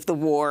phase of the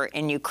war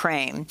in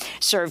Ukraine.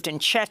 Served in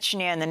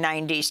Chechnya in the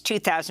 90s,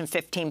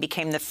 2015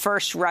 became the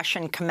first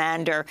Russian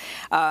commander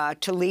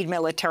to lead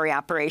military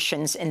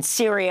operations in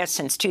Syria.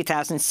 Since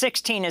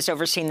 2016 has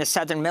overseen the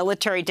Southern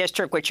Military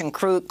District, which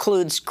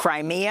includes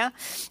Crimea,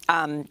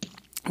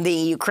 the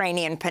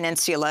Ukrainian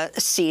peninsula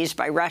seized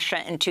by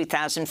Russia in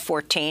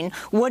 2014.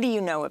 What do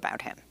you know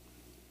about him?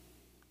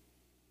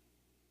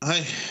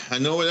 I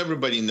know what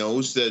everybody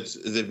knows, that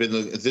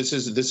this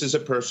is a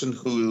person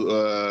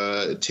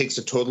who takes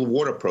a total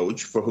war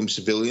approach, for whom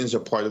civilians are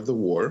part of the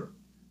war,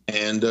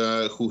 and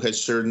who has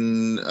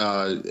certain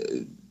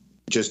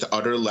just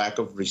utter lack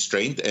of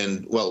restraint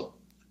and, well,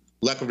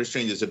 lack of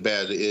restraint is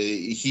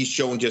he's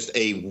shown just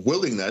a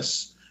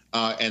willingness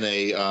and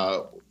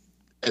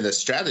a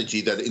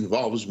strategy that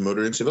involves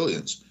murdering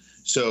civilians.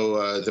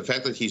 So the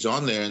fact that he's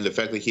on there and the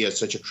fact that he has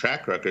such a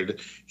track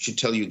record should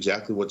tell you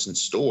exactly what's in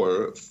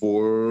store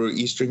for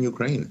Eastern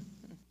Ukraine.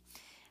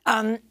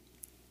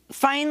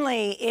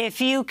 Finally,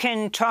 if you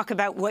can talk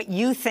about what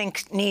you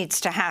think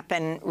needs to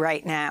happen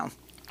right now,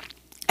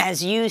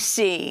 as you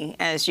see,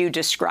 as you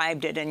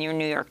described it in your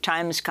New York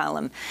Times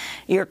column,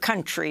 your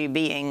country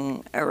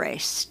being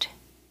erased.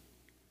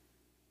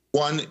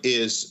 One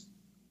is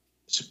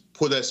to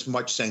put as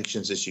much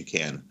sanctions as you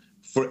can.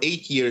 For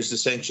 8 years, the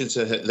sanctions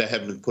that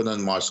have been put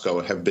on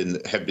Moscow have been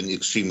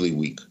extremely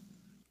weak.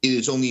 It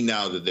is only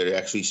now that they're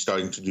actually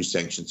starting to do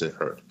sanctions that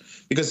hurt.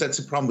 Because that's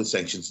the problem with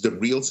sanctions. The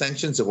real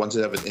sanctions, the ones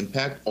that have an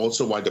impact,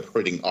 also wind up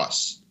hurting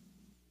us.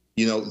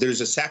 You know,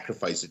 there's a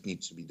sacrifice that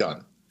needs to be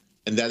done.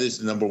 And that is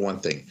the number one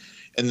thing.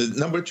 And the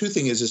number two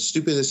thing is, as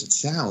stupid as it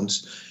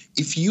sounds,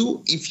 if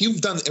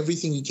you've done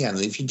everything you can,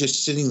 and if you're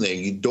just sitting there,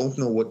 you don't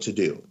know what to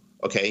do,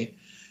 okay?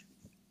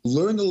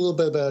 Learn a little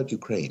bit about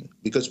Ukraine,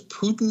 because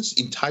Putin's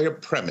entire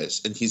premise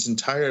and his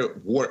entire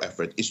war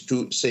effort is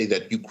to say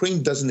that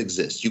Ukraine doesn't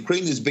exist.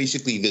 Ukraine is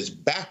basically this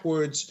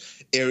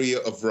backwards area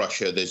of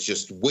Russia that's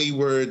just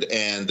wayward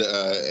and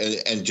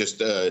just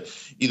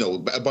you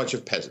know, a bunch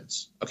of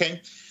peasants. Okay,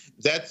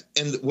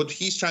 and what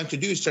he's trying to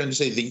do is trying to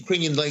say the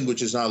Ukrainian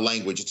language is not a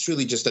language; it's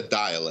really just a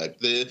dialect.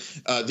 The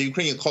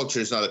Ukrainian culture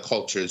is not a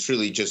culture; it's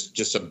really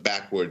just a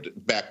backward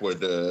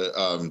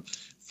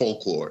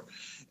folklore.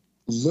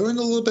 Learn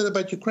a little bit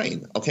about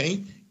Ukraine,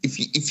 okay?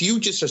 If you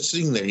just are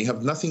sitting there and you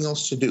have nothing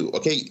else to do,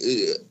 okay,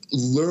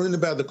 learn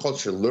about the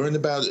culture. Learn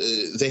about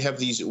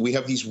we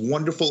have these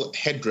wonderful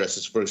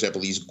headdresses, for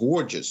example, these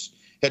gorgeous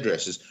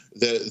headdresses.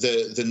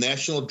 The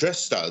national dress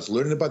styles.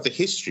 Learn about the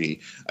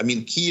history. I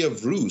mean,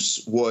 Kiev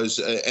Rus was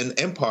an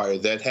empire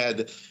that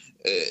had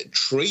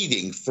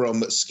trading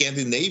from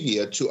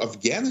Scandinavia to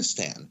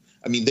Afghanistan.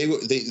 I mean,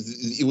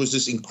 it was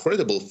this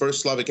incredible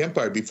first Slavic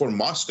empire before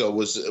Moscow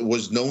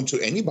was known to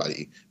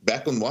anybody.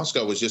 Back when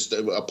Moscow was just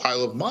a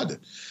pile of mud.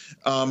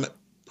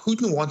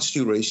 Putin wants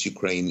to erase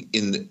Ukraine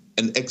in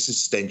an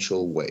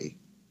existential way.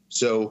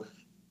 So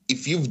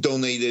if you've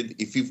donated,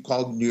 if you've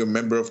called you a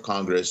member of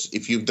Congress,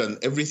 if you've done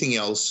everything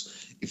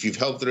else, if you've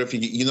helped the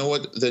refugee, you know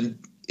what? Then,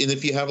 and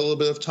if you have a little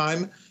bit of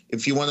time,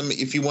 if you want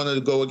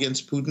to go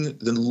against Putin,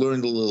 then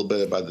learn a little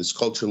bit about this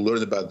culture,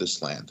 learn about this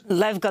land.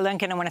 Lev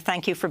Golenkin, I want to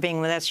thank you for being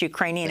with us.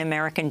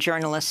 Ukrainian-American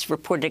journalist,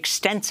 reported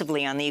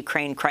extensively on the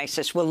Ukraine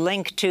crisis. We'll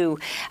link to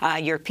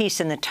your piece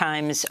in the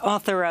Times,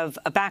 author of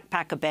A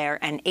Backpack, a Bear,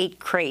 and 8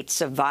 Crates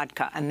of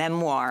Vodka, a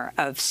memoir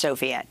of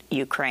Soviet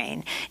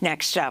Ukraine.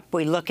 Next up,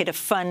 we look at a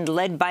fund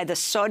led by the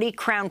Saudi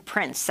Crown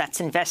Prince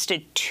that's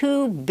invested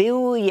 $2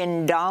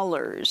 billion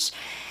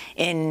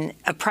in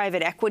a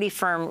private equity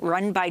firm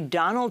run by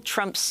Donald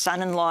Trump's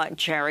son-in-law,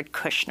 Jared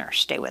Kushner.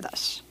 Stay with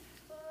us.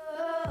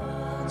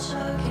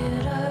 Chuck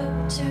it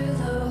up to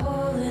the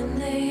hole in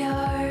the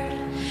yard.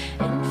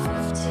 In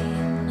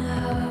 15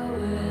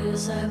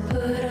 hours, I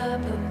put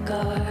up a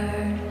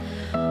guard.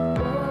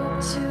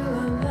 Woke to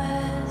a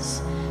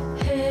mess,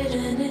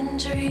 hidden in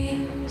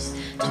dreams,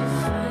 to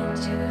find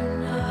you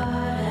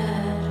not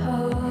at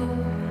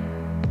home.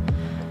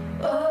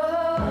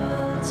 Oh,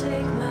 I'll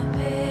take my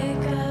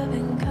pickup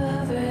and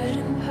covered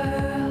in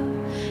pearl,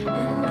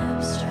 an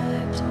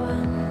abstract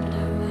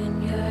wonder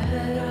when you're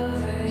head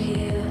over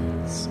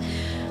heels.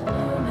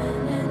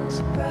 Permanent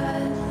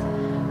breath,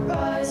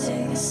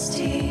 rising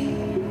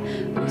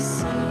steam. We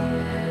see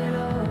it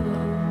all.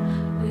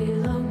 We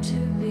long to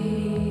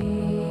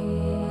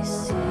be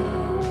seen.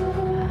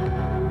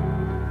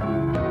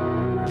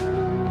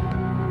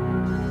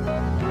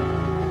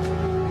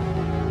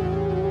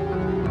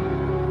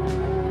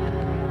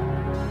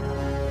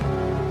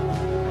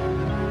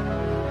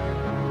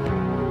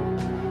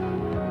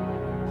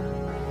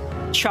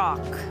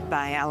 Chalk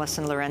by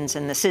Alison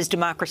Lorenzen. This is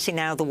Democracy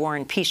Now!, the War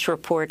and Peace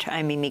Report.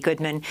 I'm Mimi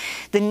Goodman.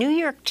 The New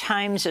York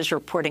Times is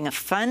reporting a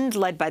fund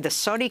led by the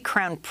Saudi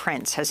Crown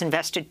Prince has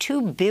invested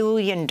 $2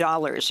 billion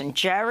in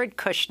Jared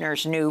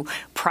Kushner's new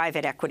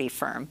private equity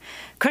firm.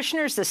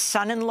 Kushner's the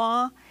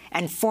son-in-law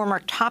and former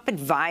top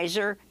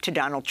advisor to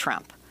Donald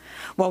Trump.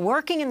 While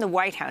working in the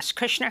White House,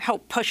 Kushner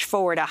helped push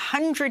forward a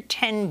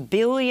 $110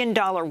 billion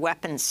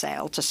weapons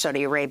sale to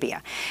Saudi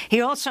Arabia.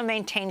 He also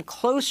maintained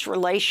close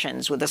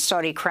relations with the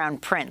Saudi Crown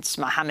Prince,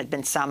 Mohammed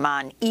bin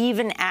Salman,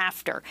 even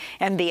after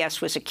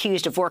MBS was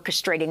accused of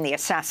orchestrating the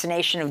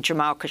assassination of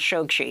Jamal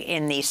Khashoggi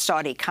in the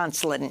Saudi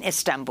consulate in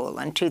Istanbul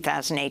in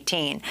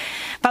 2018.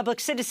 Public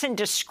Citizen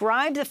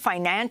described the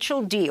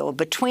financial deal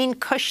between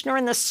Kushner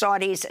and the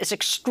Saudis as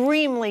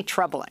extremely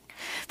troubling.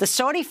 The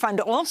Saudi fund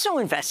also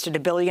invested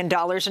 $1 billion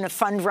in a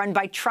fund run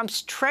by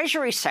Trump's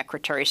Treasury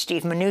Secretary,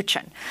 Steve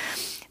Mnuchin.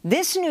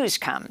 This news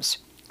comes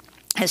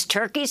as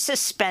Turkey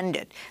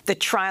suspended the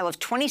trial of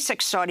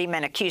 26 Saudi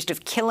men accused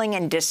of killing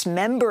and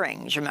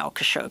dismembering Jamal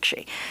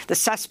Khashoggi. The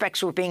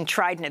suspects were being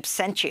tried in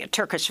absentia.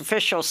 Turkish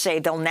officials say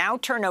they'll now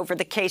turn over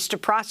the case to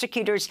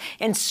prosecutors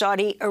in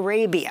Saudi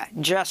Arabia,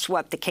 just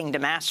what the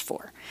kingdom asked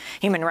for.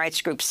 Human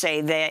rights groups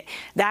say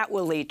that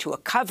will lead to a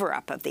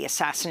cover-up of the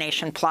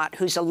assassination plot,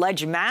 whose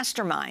alleged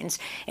masterminds,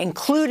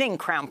 including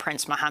Crown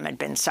Prince Mohammed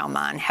bin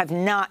Salman, have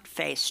not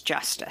faced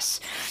justice.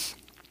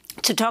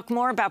 To talk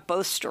more about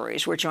both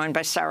stories, we're joined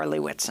by Sarah Lee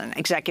Whitson,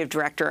 Executive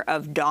Director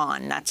of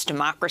DAWN, that's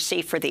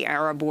Democracy for the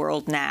Arab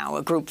World Now,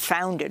 a group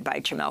founded by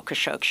Jamal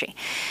Khashoggi.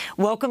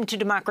 Welcome to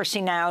Democracy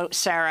Now!,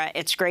 Sarah.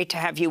 It's great to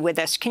have you with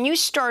us. Can you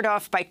start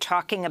off by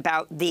talking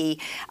about the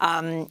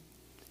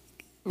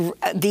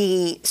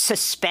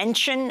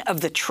suspension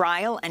of the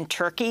trial in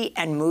Turkey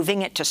and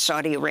moving it to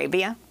Saudi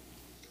Arabia?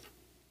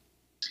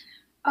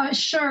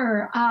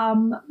 Sure.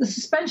 The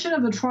suspension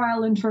of the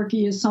trial in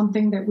Turkey is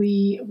something that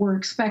we were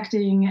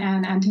expecting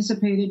and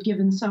anticipated,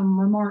 given some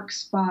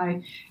remarks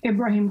by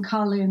Ibrahim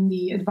Kalin,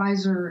 the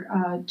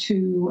advisor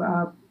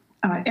to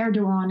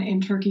Erdogan in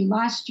Turkey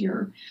last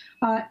year.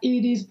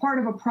 It is part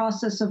of a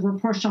process of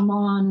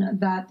rapprochement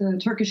that the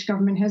Turkish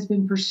government has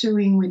been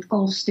pursuing with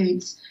Gulf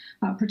states,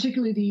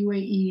 particularly the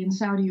UAE and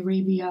Saudi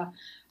Arabia,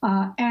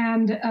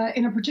 and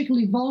in a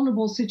particularly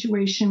vulnerable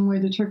situation where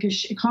the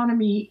Turkish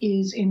economy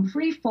is in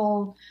free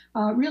fall,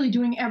 really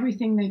doing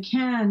everything they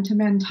can to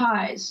mend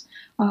ties.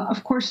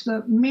 Of course,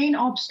 the main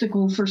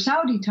obstacle for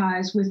Saudi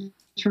ties with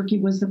Turkey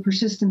was the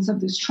persistence of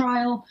this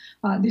trial.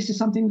 This is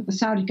something that the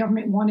Saudi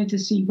government wanted to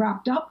see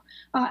wrapped up.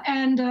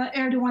 And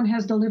Erdogan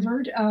has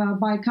delivered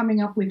by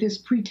coming up with this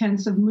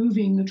pretense of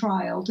moving the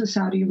trial to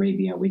Saudi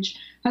Arabia, which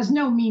has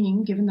no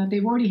meaning given that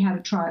they've already had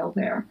a trial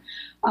there.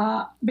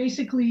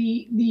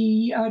 Basically,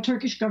 the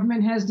Turkish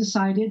government has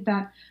decided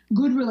that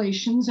good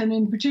relations, and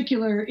in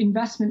particular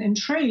investment and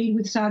trade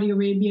with Saudi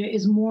Arabia,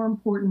 is more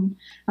important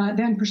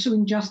than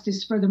pursuing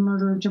justice for the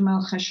murder of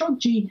Jamal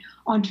Khashoggi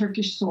on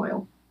Turkish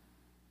soil.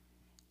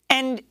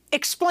 And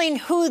explain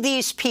who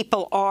these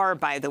people are,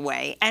 by the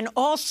way, and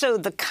also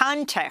the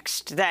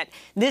context that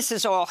this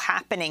is all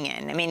happening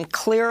in. I mean,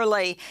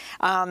 clearly,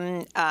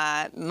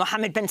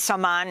 Mohammed bin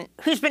Salman,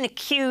 who's been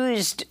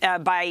accused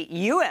by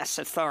U.S.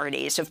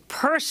 authorities of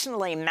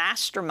personally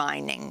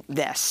masterminding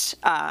this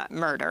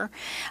murder,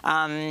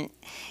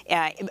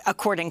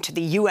 according to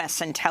the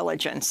U.S.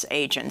 intelligence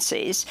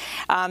agencies.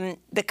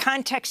 The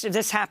context of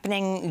this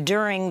happening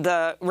during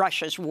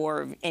Russia's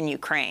war in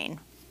Ukraine.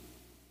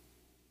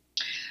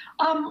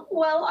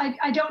 Well,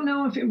 I don't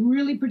know if it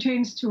really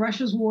pertains to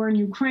Russia's war in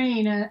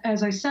Ukraine.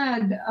 As I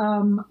said,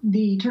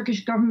 the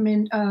Turkish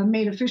government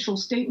made official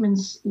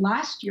statements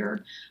last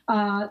year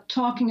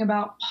talking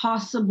about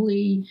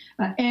possibly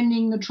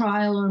ending the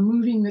trial or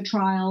moving the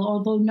trial,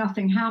 although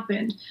nothing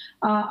happened.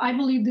 I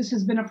believe this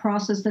has been a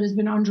process that has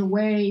been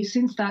underway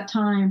since that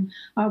time,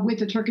 with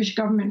the Turkish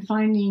government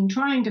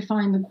trying to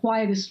find the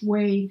quietest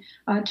way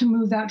to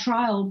move that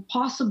trial.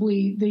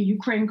 Possibly the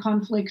Ukraine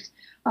conflict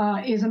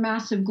is a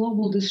massive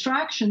global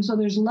distraction, so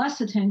there's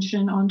less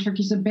attention on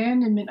Turkey's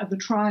abandonment of the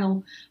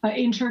trial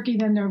in Turkey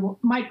than there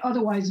might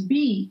otherwise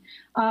be.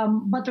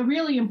 But the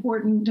really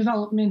important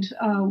development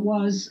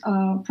was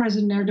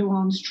President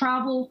Erdogan's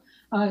travel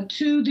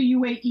to the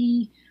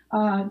UAE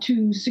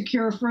to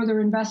secure further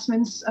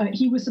investments.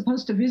 He was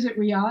supposed to visit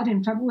Riyadh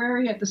in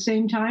February at the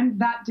same time.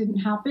 That didn't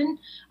happen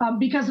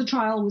because the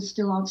trial was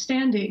still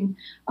outstanding.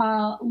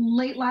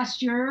 Late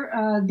last year,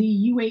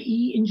 the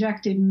UAE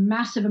injected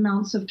massive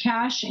amounts of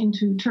cash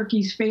into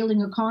Turkey's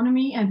failing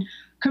economy and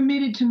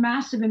committed to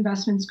massive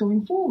investments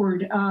going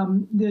forward.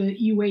 The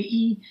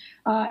UAE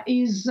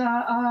is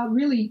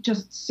really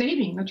just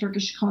saving the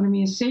Turkish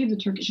economy, has saved the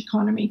Turkish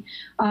economy.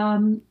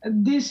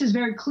 This is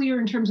very clear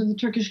in terms of the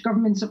Turkish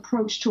government's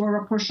approach to a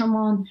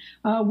rapprochement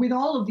with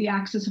all of the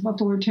axis of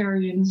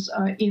authoritarians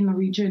in the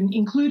region,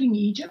 including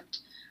Egypt,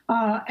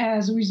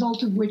 as a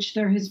result of which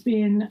there has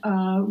been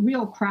a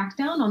real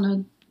crackdown on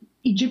the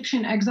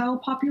Egyptian exile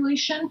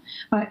population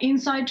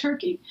inside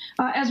Turkey,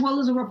 as well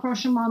as a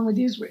rapprochement with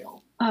Israel.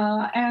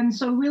 And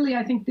so really,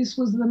 I think this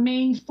was the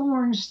main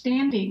thorn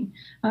standing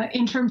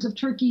in terms of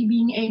Turkey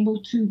being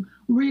able to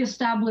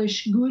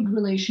reestablish good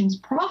relations,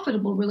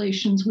 profitable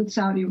relations with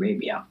Saudi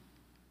Arabia.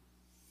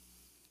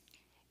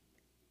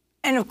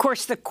 And, of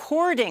course, the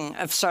courting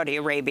of Saudi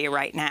Arabia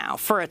right now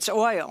for its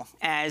oil,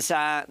 as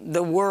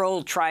the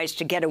world tries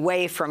to get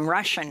away from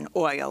Russian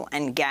oil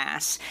and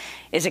gas,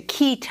 is a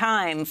key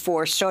time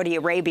for Saudi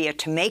Arabia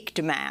to make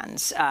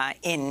demands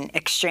in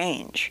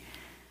exchange.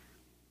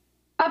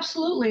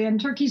 Absolutely,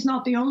 and Turkey's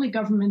not the only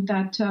government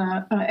that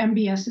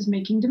MBS is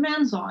making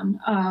demands on.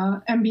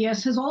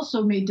 MBS has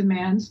also made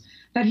demands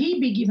that he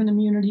be given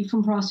immunity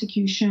from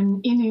prosecution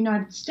in the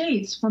United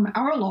States from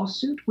our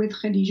lawsuit with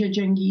Khadija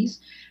Cengiz,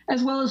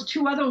 as well as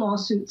 2 other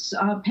lawsuits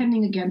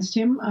pending against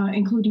him,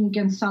 including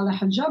against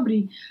Saleh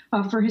al-Jabri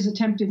for his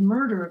attempted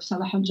murder of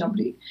Saleh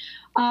al-Jabri.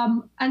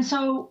 And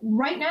so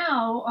right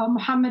now,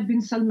 Mohammed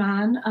bin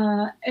Salman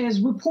is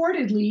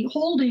reportedly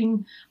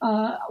holding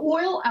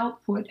oil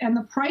output and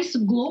the price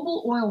of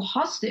global oil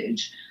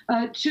hostage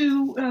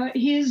to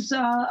his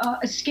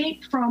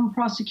escape from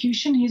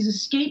prosecution, his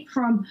escape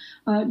from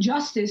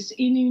justice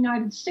in the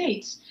United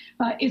States.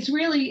 It's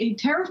really a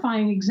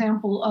terrifying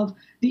example of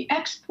the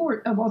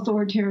export of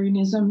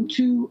authoritarianism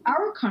to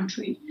our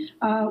country,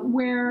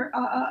 where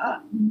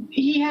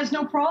he has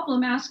no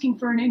problem asking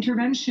for an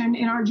intervention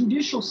in our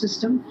judicial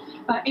system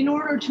in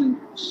order to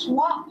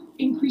swap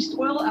increased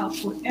oil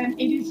output. And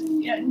it is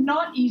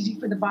not easy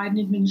for the Biden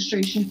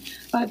administration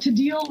to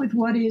deal with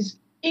what is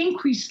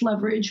increased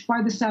leverage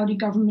by the Saudi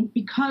government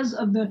because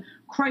of the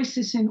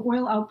crisis in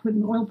oil output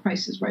and oil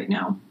prices right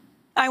now.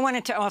 I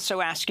wanted to also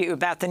ask you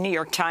about the New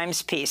York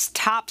Times piece,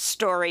 top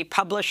story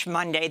published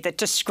Monday, that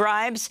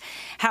describes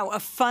how a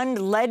fund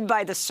led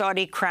by the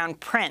Saudi Crown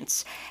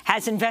Prince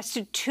has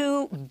invested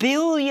 $2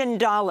 billion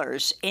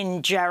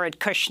in Jared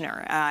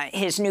Kushner,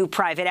 his new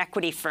private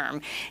equity firm,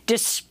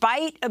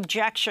 despite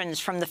objections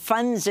from the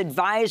fund's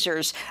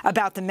advisors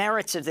about the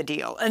merits of the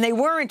deal. And they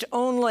weren't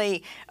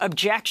only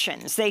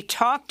objections. They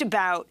talked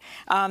about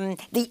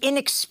the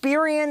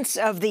inexperience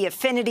of the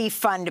affinity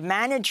fund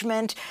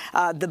management,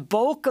 the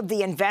bulk of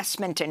the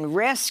investment and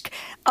risk.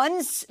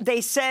 They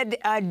said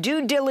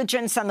due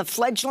diligence on the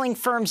fledgling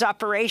firm's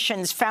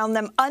operations found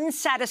them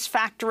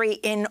unsatisfactory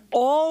in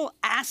all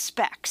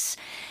aspects.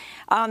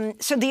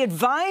 So the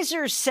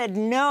advisors said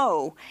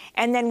no,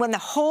 and then when the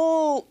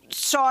whole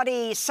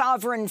Saudi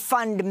sovereign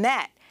fund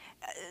met,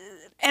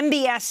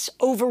 MBS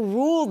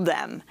overruled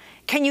them.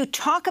 Can you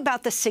talk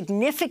about the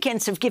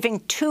significance of giving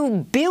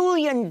 $2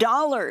 billion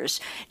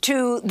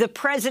to the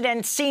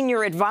president's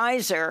senior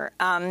advisor,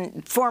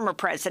 former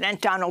president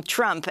Donald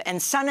Trump,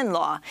 and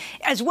son-in-law,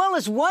 as well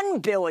as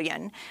 $1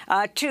 billion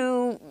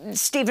to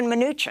Steven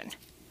Mnuchin?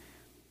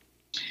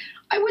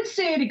 I would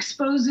say it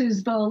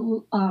exposes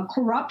the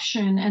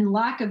corruption and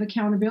lack of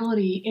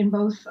accountability in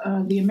both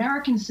the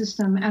American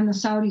system and the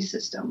Saudi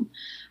system.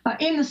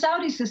 In the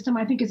Saudi system,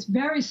 I think it's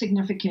very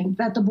significant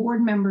that the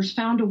board members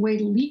found a way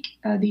to leak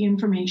the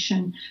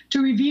information,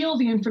 to reveal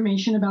the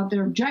information about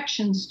their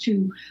objections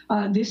to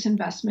this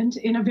investment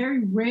in a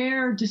very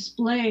rare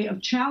display of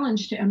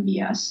challenge to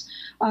MBS,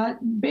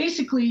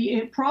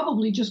 basically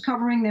probably just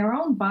covering their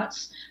own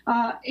butts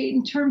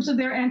in terms of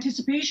their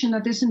anticipation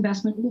that this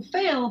investment will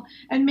fail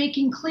and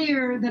making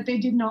clear that they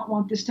did not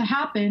want this to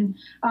happen,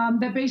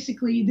 that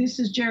basically this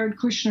is Jared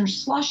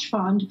Kushner's slush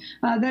fund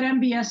that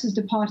MBS is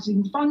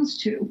depositing funds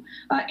to.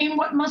 In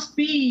what must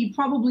be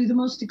probably the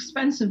most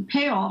expensive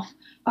payoff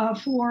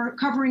for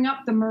covering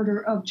up the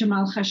murder of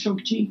Jamal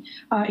Khashoggi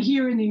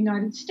here in the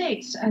United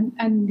States.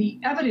 And the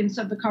evidence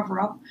of the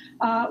cover-up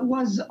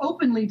was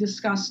openly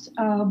discussed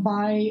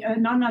by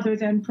none other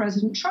than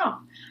President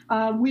Trump.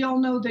 We all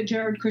know that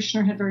Jared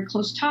Kushner had very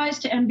close ties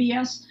to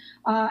MBS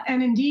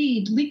and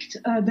indeed leaked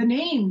the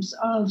names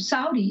of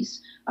Saudis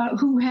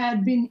who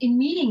had been in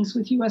meetings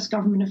with U.S.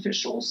 government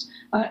officials,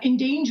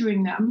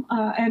 endangering them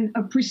and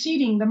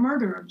preceding the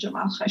murder of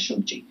Jamal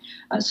Khashoggi.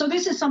 So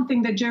this is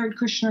something that Jared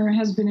Kushner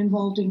has been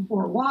involved in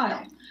for a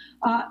while.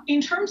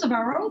 In terms of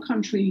our own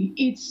country,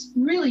 it's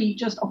really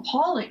just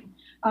appalling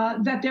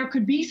that there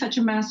could be such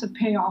a massive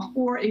payoff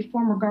for a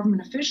former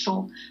government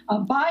official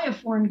by a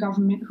foreign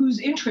government whose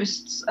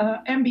interests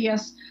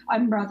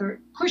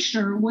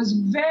Kushner was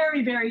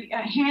very, very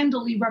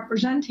handily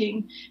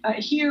representing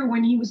here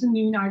when he was in the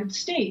United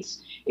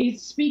States. It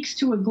speaks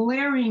to a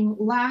glaring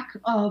lack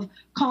of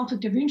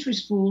conflict of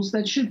interest rules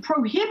that should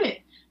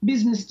prohibit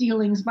business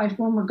dealings by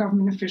former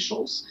government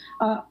officials,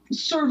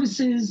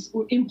 services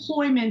or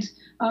employment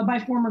by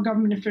former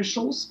government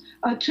officials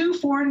to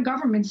foreign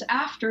governments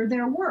after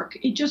their work.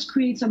 It just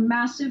creates a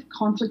massive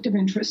conflict of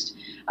interest.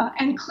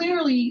 And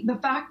clearly, the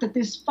fact that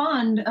this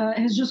fund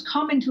has just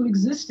come into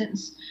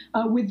existence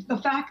with the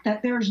fact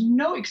that there's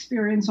no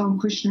experience on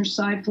Kushner's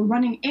side for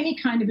running any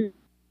kind of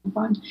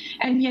fund,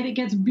 and yet it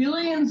gets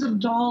billions of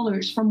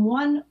dollars from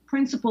one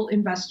principal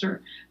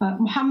investor,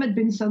 Mohammed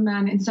bin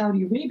Salman in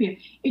Saudi Arabia.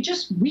 It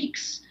just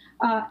reeks.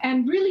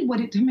 And really what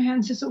it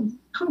demands is a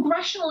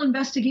congressional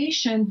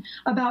investigation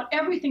about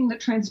everything that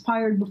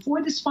transpired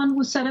before this fund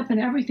was set up and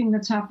everything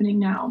that's happening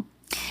now.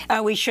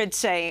 We should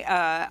say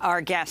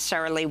our guest,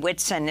 Sarah Lee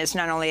Whitson, is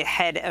not only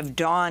head of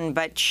Dawn,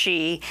 but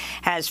she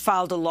has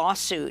filed a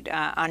lawsuit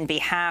on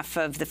behalf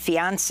of the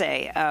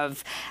fiancé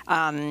of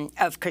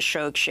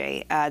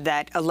Khashoggi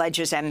that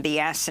alleges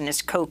MBS and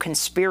his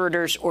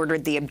co-conspirators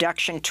ordered the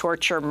abduction,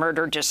 torture,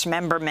 murder,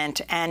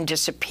 dismemberment, and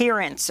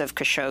disappearance of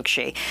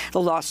Khashoggi.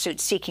 The lawsuit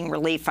seeking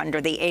relief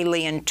under the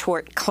Alien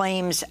Tort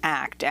Claims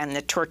Act and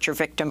the Torture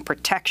Victim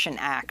Protection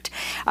Act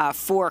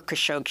for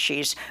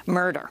Khashoggi's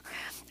murder.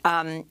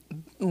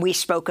 We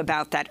spoke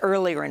about that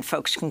earlier, and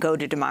folks can go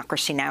to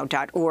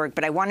democracynow.org.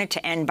 But I wanted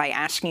to end by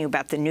asking you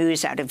about the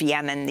news out of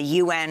Yemen. The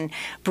UN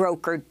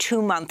brokered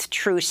 2-month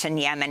truce in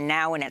Yemen.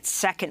 Now in its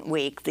second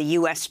week, the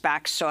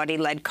U.S.-backed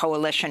Saudi-led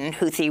coalition and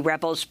Houthi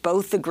rebels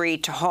both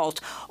agreed to halt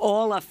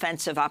all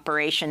offensive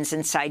operations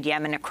inside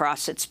Yemen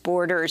across its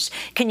borders.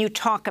 Can you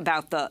talk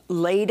about the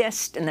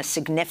latest and the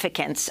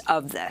significance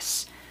of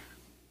this?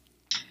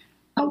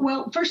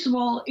 Well, first of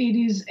all, it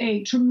is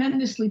a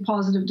tremendously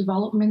positive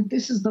development.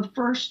 This is the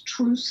first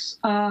truce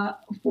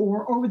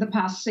for over the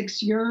past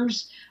 6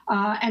 years.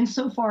 And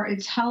so far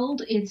it's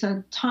held. It's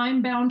a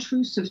time-bound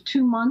truce of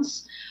 2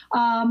 months.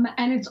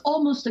 And it's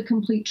almost a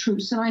complete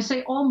truce. And I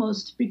say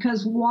almost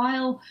because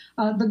while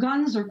the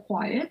guns are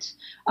quiet,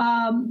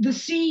 the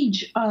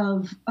siege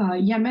of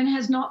Yemen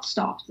has not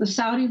stopped. The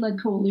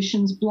Saudi-led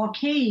coalition's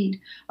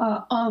blockade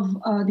of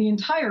the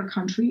entire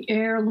country,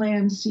 air,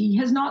 land, sea,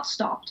 has not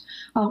stopped.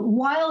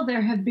 While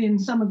there have been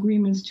some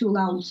agreements to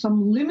allow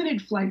some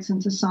limited flights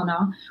into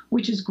Sana'a,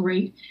 which is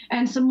great,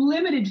 and some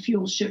limited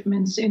fuel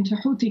shipments into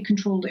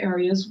Houthi-controlled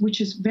areas, which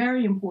is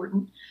very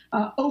important,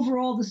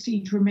 overall the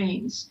siege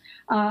remains.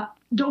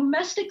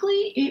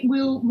 Domestically, it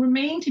will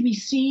remain to be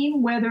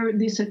seen whether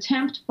this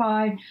attempt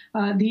by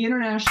the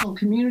international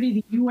community,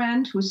 the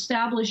UN, to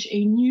establish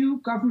a new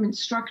government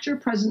structure.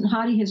 President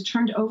Hadi has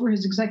turned over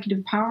his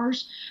executive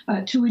powers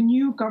to a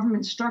new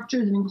government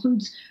structure that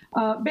includes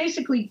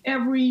basically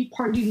every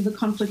party to the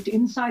conflict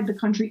inside the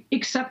country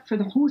except for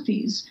the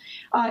Houthis,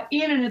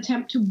 in an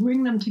attempt to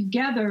bring them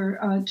together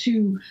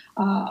to,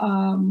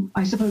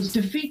 I suppose,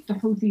 defeat the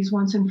Houthis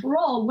once and for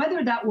all.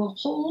 Whether that will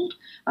hold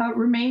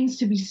remains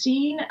to be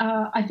seen.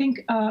 I think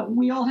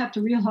we all have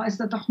to realize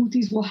that the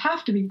Houthis will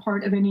have to be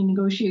part of any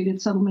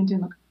negotiated settlement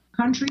in the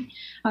country,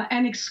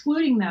 and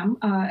excluding them,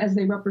 as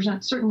they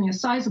represent certainly a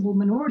sizable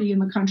minority in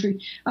the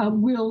country,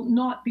 will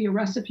not be a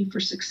recipe for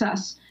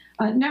success.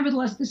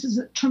 Nevertheless, this is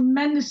a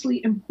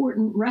tremendously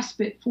important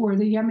respite for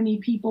the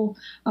Yemeni people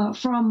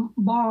from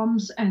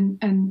bombs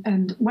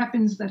and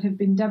weapons that have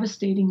been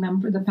devastating them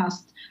for the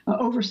past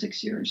over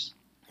 6 years.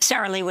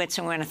 Sarah Leibowitz,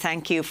 I want to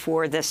thank you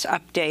for this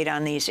update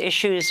on these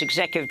issues,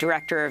 Executive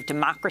Director of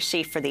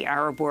Democracy for the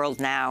Arab World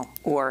Now,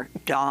 or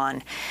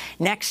DAWN.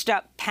 Next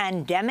up,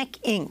 Pandemic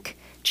Inc.,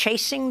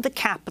 chasing the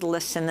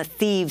capitalists and the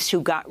thieves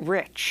who got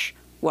rich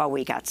while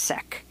we got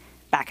sick.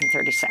 Back in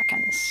 30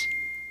 seconds.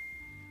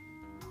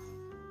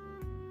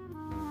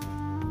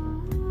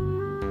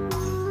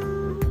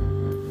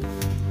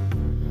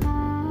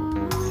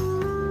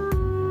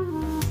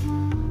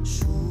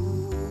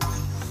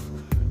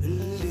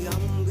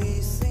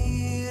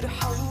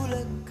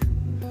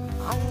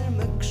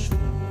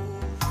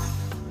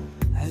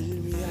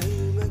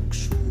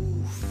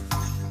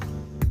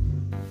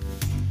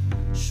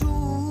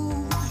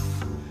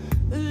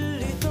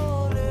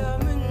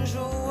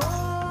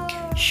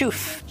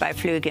 Shuf by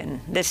Flügen.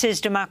 This is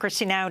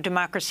Democracy Now!,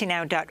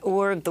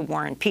 democracynow.org, The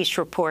War and Peace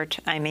Report.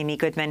 I'm Amy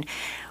Goodman.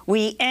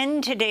 We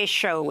end today's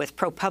show with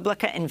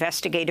ProPublica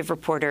investigative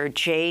reporter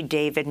J.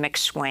 David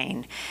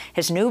McSwain.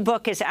 His new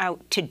book is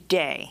out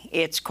today.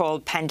 It's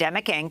called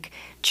Pandemic Inc.,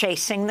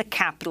 Chasing the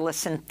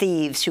Capitalists and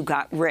Thieves Who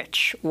Got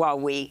Rich While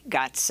We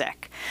Got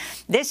Sick.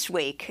 This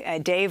week,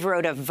 Dave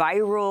wrote a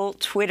viral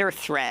Twitter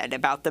thread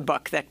about the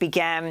book that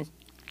began,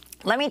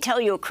 "Let me tell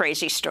you a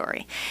crazy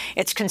story.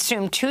 It's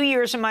consumed 2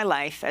 years of my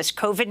life. As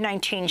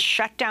COVID-19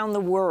 shut down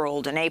the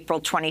world in April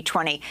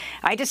 2020,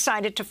 I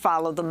decided to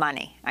follow the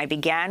money. I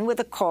began with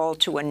a call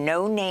to a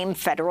no-name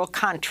federal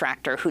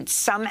contractor who'd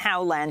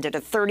somehow landed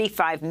a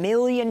 $35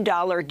 million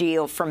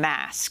deal for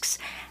masks.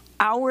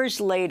 Hours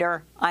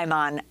later, I'm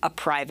on a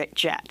private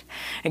jet."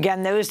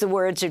 Again, those are the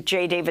words of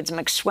J. David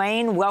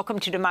McSwain. Welcome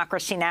to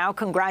Democracy Now!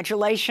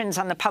 Congratulations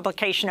on the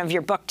publication of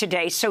your book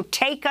today. So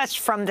take us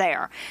from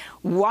there.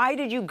 Why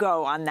did you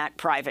go on that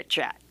private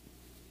jet?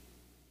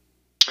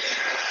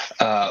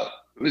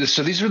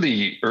 So these were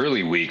the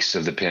early weeks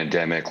of the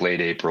pandemic,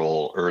 late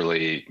April,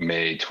 early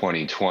May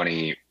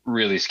 2020.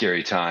 Really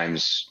scary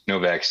times. No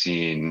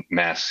vaccine,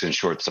 masks in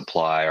short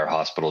supply, our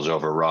hospitals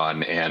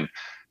overrun. And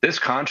this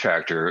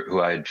contractor,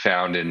 who I had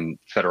found in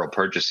federal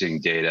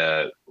purchasing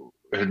data,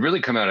 had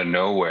really come out of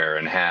nowhere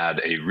and had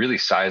a really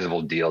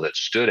sizable deal that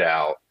stood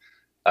out.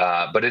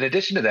 But in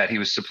addition to that, he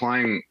was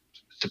supplying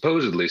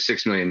supposedly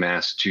 6 million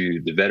masks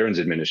to the Veterans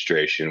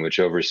Administration,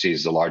 which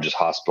oversees the largest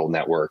hospital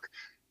network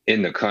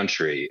in the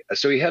country.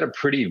 So he had a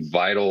pretty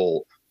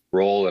vital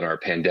role in our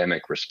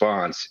pandemic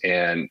response.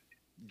 And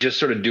just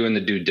sort of doing the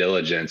due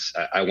diligence,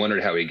 I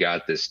wondered how he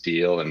got this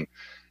deal, and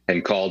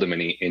called him, and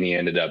he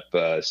ended up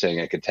saying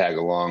I could tag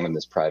along on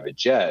this private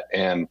jet.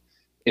 And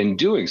in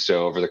doing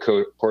so, over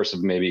the course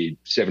of maybe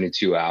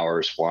 72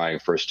 hours, flying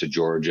first to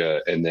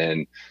Georgia and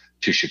then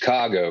to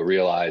Chicago,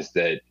 realized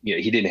that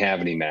he didn't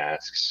have any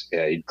masks.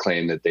 He'd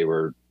claimed that they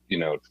were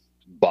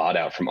bought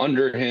out from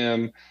under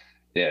him.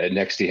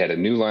 Next, he had a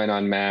new line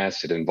on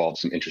masks. It involved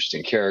some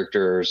interesting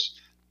characters.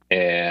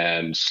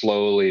 And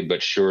slowly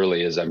but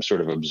surely, as I'm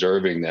sort of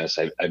observing this,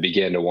 I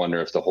began to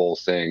wonder if the whole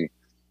thing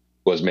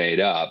was made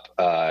up,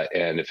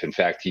 and if in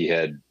fact he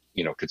had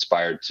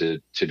conspired to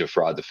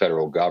defraud the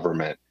federal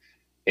government.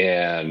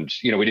 And,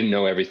 we didn't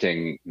know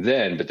everything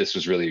then, but this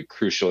was really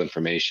crucial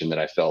information that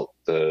I felt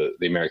the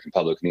American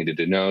public needed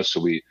to know.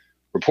 So we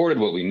reported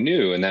what we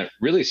knew, and that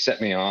really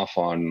set me off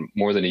on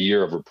more than a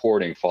year of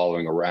reporting,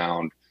 following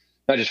around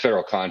not just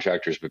federal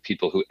contractors, but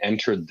people who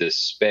entered this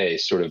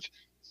space, sort of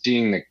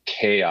seeing the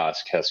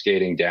chaos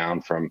cascading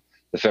down from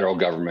the federal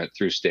government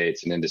through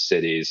states and into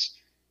cities.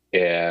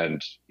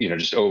 And,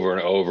 just over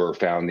and over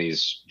found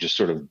these just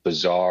sort of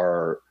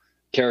bizarre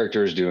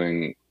characters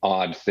doing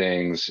odd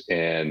things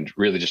and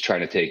really just trying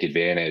to take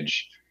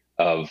advantage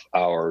of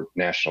our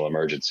national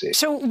emergency.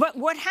 So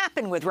what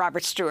happened with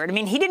Robert Stewart? I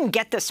mean, he didn't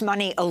get this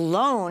money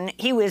alone.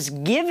 He was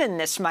given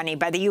this money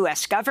by the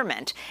U.S.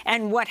 government.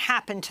 And what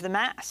happened to the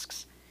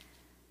masks?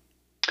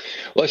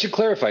 Well, I should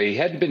clarify, he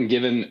hadn't been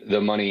given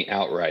the money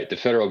outright. The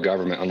federal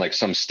government, unlike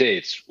some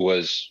states,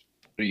 was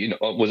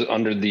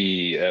under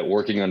the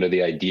working under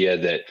the idea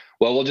that,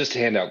 well, we'll just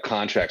hand out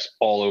contracts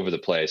all over the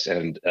place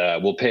and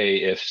we'll pay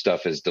if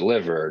stuff is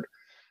delivered,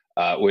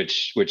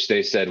 which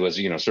they said was,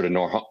 sort of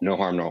no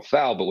harm, no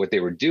foul. But what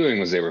they were doing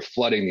was they were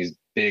flooding these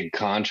big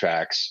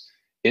contracts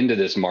into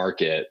this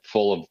market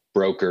full of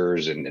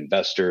brokers and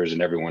investors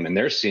and everyone. And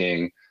they're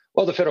seeing,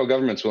 well, the federal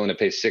government's willing to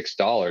pay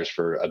 $6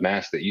 for a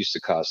mask that used to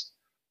cost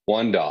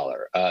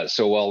 $1.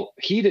 So while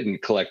he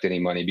didn't collect any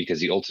money because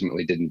he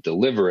ultimately didn't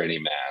deliver any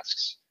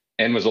masks,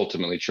 and was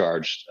ultimately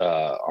charged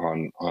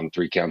on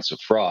 3 counts of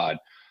fraud,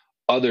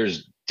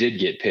 others did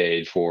get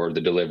paid for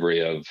the delivery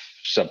of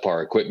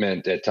subpar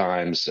equipment at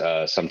times.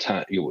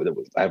 Sometimes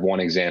I have one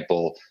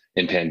example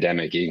in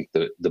Pandemic Inc.,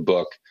 the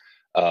book,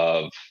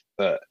 of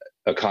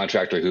a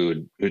contractor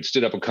who'd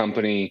stood up a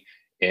company,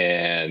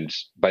 and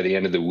by the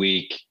end of the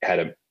week had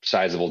a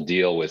sizable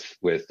deal with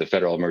the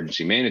Federal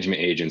Emergency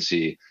Management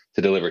Agency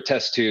to deliver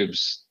test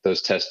tubes.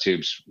 Those test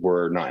tubes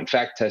were not, in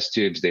fact, test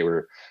tubes. They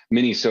were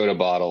mini soda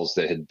bottles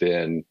that had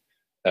been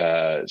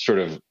sort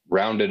of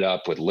rounded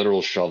up with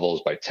literal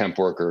shovels by temp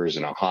workers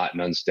in a hot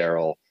and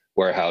unsterile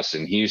warehouse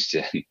in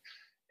Houston.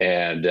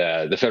 And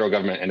the federal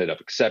government ended up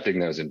accepting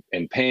those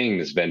and paying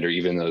this vendor,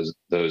 even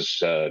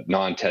those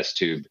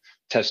non-test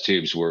test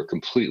tubes were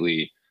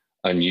completely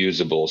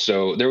unusable.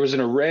 So there was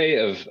an array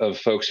of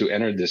folks who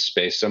entered this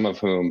space, some of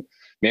whom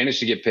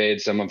managed to get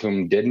paid, some of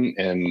whom didn't,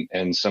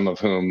 and some of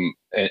whom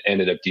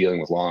ended up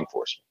dealing with law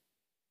enforcement.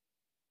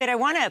 But I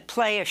want to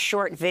play a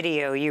short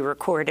video you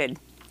recorded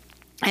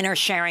and are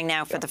sharing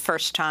now for the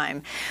first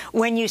time.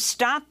 When you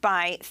stopped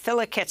by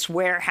Thilliket's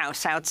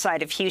warehouse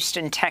outside of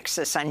Houston,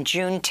 Texas on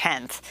June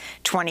 10th,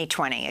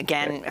 2020,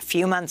 again, a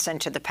few months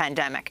into the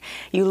pandemic,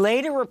 you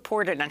later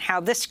reported on how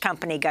this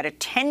company got a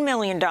 $10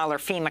 million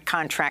FEMA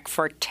contract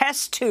for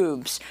test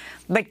tubes,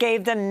 but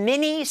gave them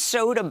mini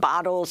soda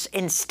bottles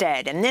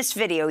instead. In this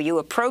video, you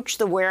approach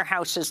the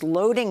warehouse's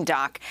loading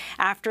dock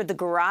after the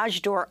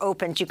garage door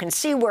opens. You can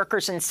see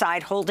workers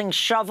inside holding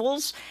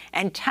shovels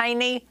and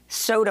tiny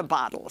soda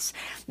bottles.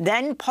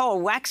 Then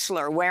Paul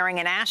Wexler, wearing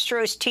an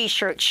Astros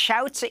T-shirt,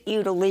 shouts at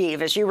you to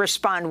leave. As you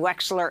respond,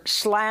 Wexler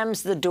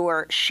slams the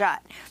door shut.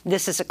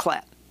 This is a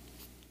clip.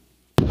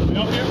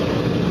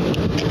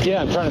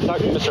 Yeah, I'm trying to talk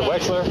to Mr.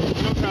 Wexler.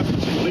 No traffic.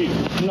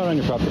 Leave. I'm not on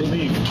your property.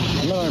 Leave.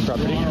 I'm not on your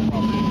property. On our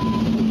property.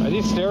 Are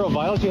these sterile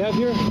vials you have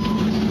here?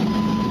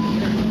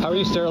 How are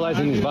you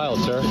sterilizing these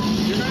vials, sir?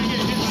 You're going to get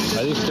hit.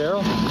 Are these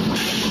sterile?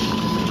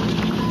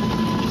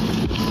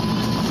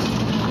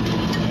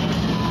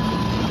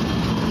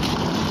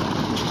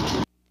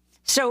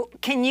 So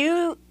can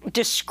you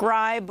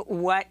describe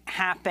what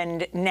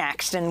happened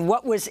next and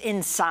what was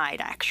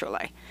inside,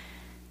 actually?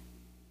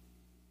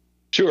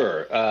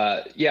 Sure.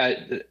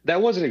 Yeah,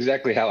 that wasn't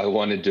exactly how I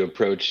wanted to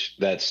approach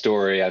that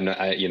story. I'm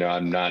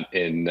not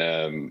in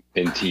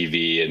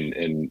TV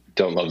and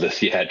don't love the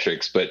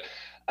theatrics, but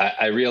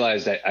I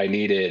realized that I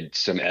needed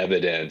some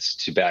evidence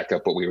to back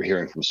up what we were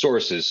hearing from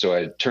sources. So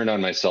I turned on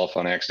my cell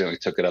phone, accidentally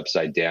took it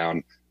upside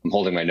down. I'm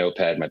holding my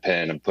notepad, my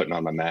pen, I'm putting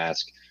on my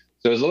mask.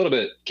 So it was a little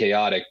bit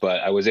chaotic,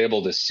 but I was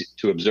able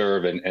to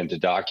observe and to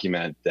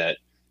document that,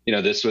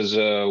 this was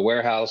a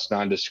warehouse,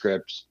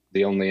 nondescript.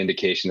 The only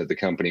indication that the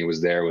company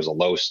was there was a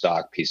low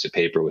stock piece of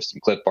paper with some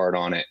clip art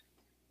on it.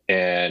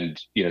 And,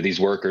 these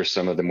workers,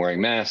 some of them wearing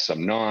masks,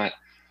 some not,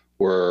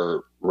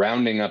 were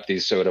rounding up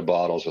these soda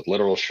bottles with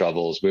literal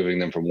shovels, moving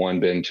them from one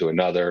bin to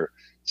another.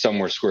 Some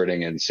were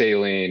squirting in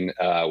saline,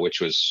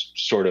 which was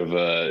sort of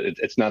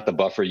it's not the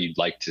buffer you'd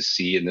like to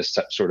see in this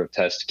sort of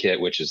test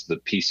kit, which is the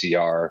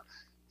PCR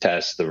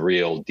test, the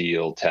real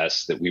deal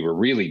test that we were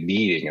really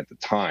needing at the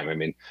time. I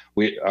mean,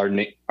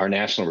 our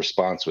national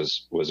response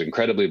was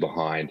incredibly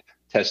behind.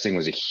 Testing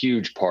was a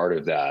huge part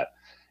of that.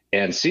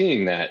 And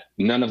seeing that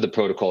none of the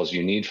protocols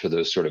you need for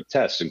those sort of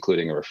tests,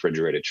 including a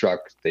refrigerated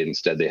truck,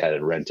 instead they had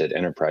a rented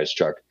enterprise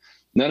truck,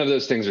 none of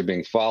those things are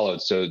being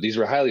followed. So these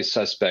were highly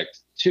suspect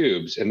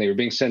tubes, and they were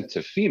being sent to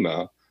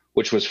FEMA,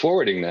 which was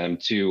forwarding them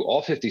to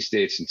all 50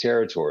 states and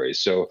territories.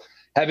 So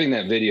having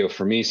that video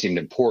for me seemed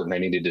important. I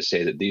needed to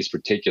say that these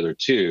particular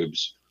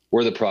tubes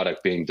were the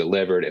product being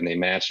delivered, and they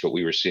matched what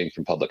we were seeing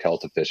from public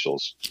health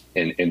officials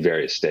in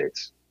various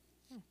states.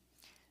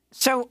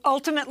 So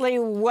ultimately,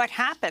 what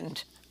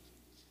happened?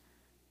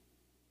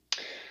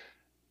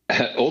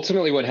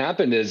 Ultimately, what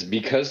happened is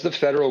because the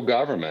federal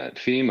government,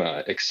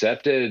 FEMA,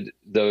 accepted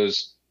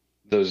those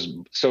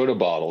soda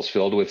bottles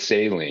filled with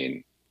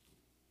saline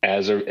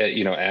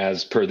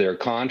as per their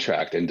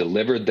contract and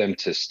delivered them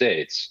to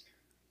states.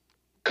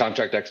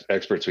 Contract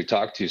experts we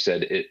talked to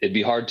said it'd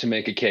be hard to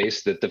make a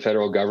case that the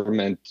federal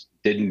government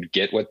didn't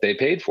get what they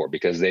paid for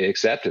because they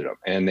accepted them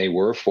and they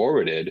were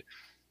forwarded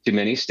to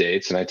many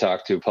states. And I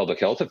talked to public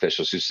health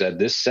officials who said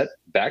this set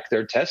back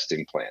their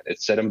testing plan.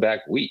 It set them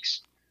back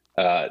weeks.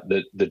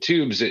 The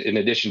tubes, in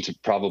addition to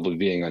probably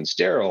being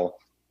unsterile,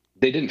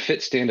 they didn't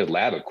fit standard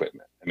lab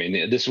equipment. I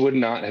mean, this would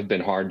not have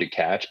been hard to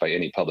catch by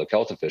any public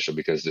health official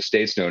because the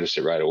states noticed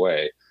it right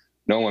away.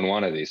 No one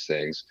wanted these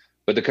things.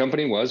 But the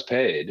company was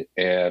paid.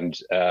 And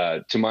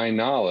to my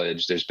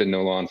knowledge, there's been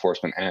no law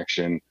enforcement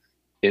action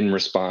in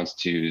response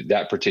to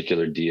that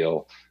particular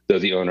deal, though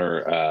the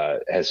owner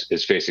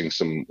is facing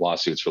some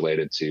lawsuits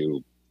related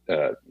to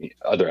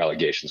other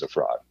allegations of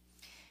fraud.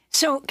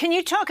 So can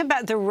you talk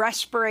about the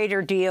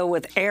respirator deal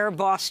with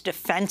Airbus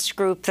Defense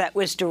Group that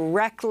was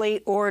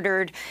directly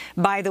ordered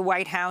by the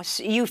White House?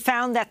 You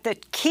found that the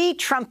key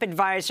Trump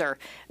advisor,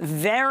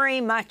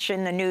 very much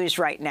in the news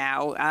right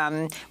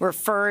now,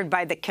 referred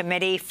by the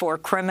Committee for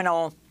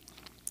Criminal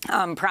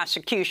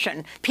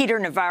Prosecution, Peter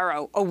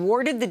Navarro,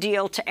 awarded the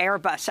deal to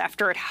Airbus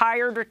after it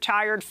hired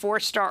retired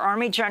four-star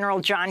Army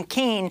General John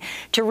Keane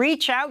to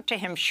reach out to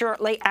him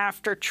shortly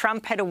after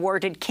Trump had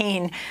awarded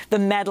Keane the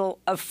Medal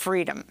of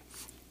Freedom.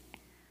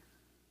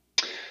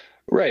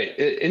 Right.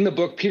 In the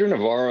book, Peter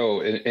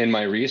Navarro, in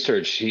my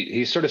research,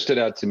 he sort of stood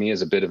out to me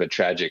as a bit of a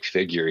tragic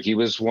figure. He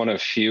was one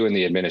of few in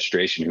the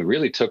administration who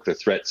really took the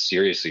threat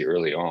seriously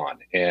early on.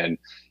 And,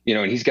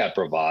 and he's got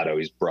bravado.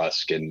 He's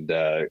brusque and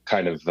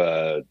kind of,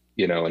 a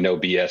no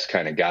BS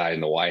kind of guy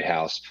in the White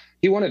House.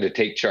 He wanted to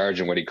take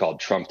charge in what he called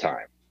Trump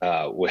time.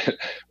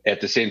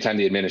 At the same time,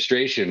 the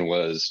administration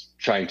was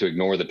trying to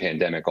ignore the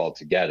pandemic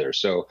altogether.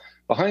 So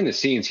behind the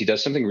scenes, he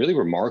does something really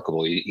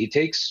remarkable. He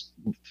takes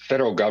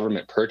federal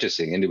government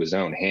purchasing into his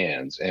own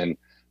hands. And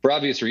for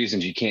obvious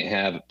reasons, you can't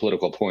have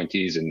political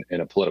appointees in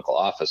a political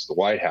office, the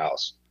White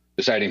House,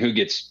 deciding who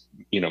gets,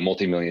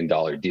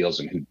 multi-million-dollar deals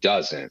and who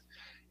doesn't.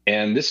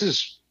 And this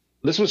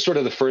was sort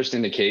of the first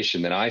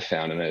indication that I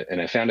found,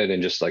 and I found it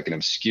in just like an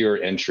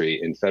obscure entry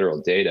in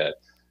federal data,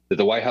 that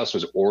the White House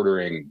was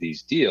ordering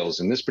these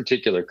deals. And this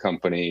particular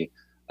company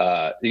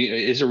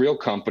is a real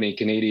company,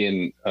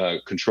 Canadian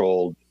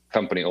controlled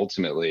company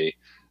ultimately.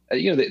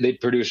 They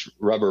produce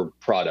rubber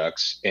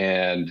products,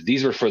 and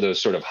these were for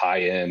those sort of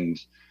high-end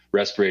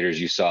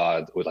respirators you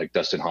saw with like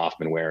Dustin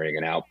Hoffman wearing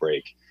an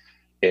Outbreak.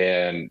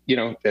 And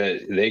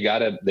they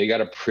got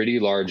a pretty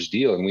large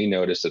deal, and we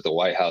noticed that the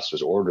White House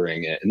was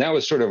ordering it, and that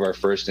was sort of our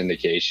first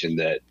indication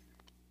that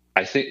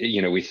I think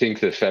we think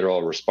the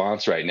federal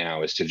response right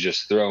now is to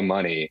just throw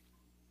money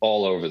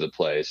all over the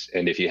place,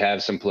 and if you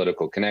have some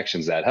political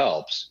connections, that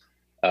helps.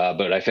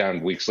 But I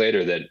found weeks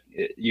later that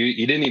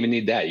you didn't even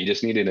need that. You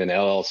just needed an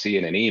LLC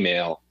and an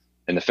email,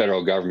 and the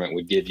federal government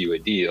would give you a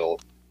deal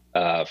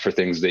for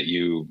things that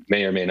you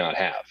may or may not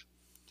have.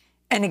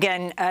 And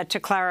again, to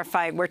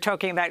clarify, we're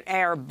talking about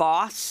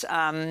Airbus,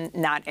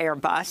 not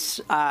Airbus.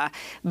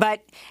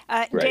 But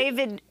Right.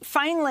 David,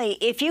 finally,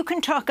 if you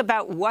can talk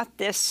about what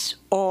this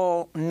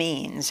all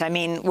means. I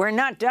mean, we're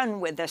not done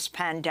with this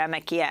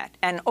pandemic yet,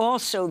 and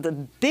also the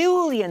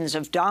billions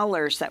of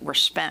dollars that were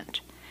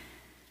spent.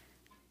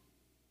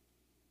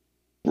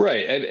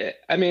 Right.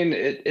 I mean,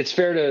 it's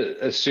fair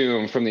to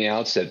assume from the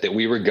outset that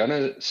we were going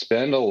to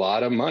spend a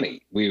lot of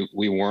money. We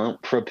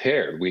weren't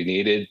prepared. We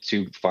needed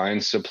to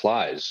find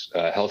supplies.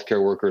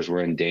 Healthcare workers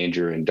were in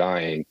danger and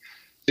dying.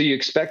 So you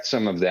expect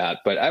some of that.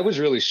 But I was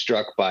really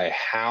struck by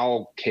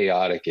how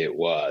chaotic it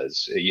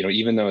was.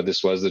 Even though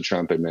this was the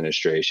Trump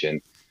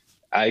administration,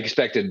 I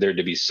expected there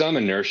to be some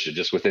inertia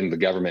just within the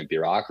government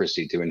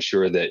bureaucracy to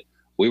ensure that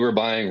we were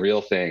buying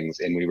real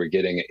things and we were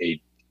getting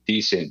a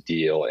decent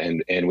deal,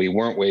 and we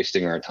weren't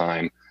wasting our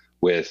time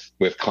with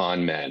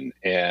con men,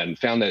 and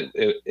found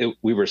that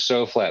we were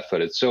so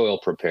flat-footed, so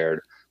ill-prepared.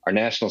 Our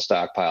national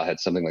stockpile had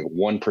something like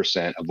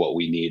 1% of what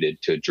we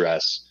needed to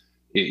address,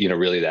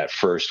 really that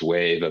first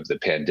wave of the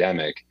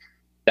pandemic.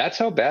 That's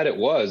how bad it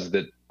was,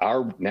 that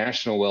our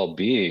national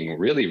well-being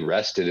really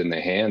rested in the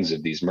hands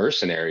of these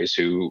mercenaries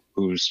who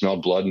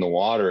smelled blood in the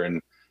water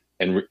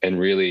and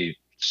really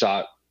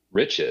sought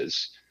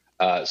riches.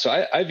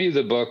 So I view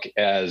the book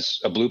as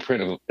a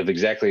blueprint of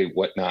exactly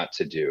what not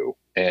to do,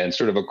 and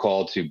sort of a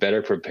call to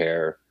better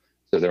prepare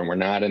so that we're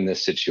not in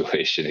this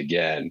situation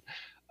again.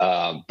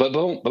 But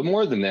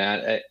more than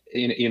that,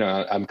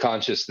 I'm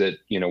conscious that,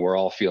 we're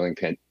all feeling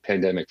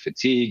pandemic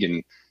fatigue,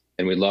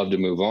 and we'd love to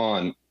move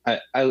on.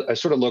 I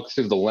sort of looked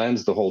through the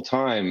lens the whole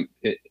time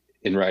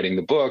in writing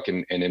the book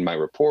and in my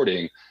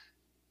reporting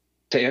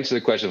to answer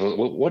the question of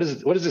what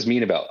does this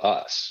mean about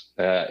us?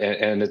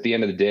 And at the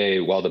end of the day,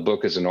 while the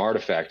book is an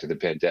artifact of the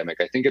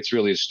pandemic, I think it's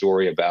really a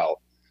story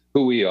about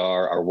who we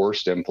are, our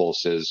worst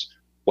impulses,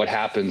 what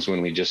happens when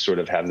we just sort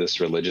of have this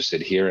religious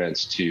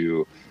adherence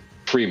to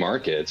free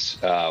markets,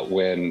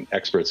 when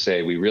experts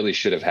say we really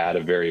should have had a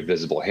very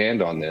visible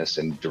hand on this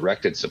and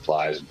directed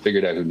supplies and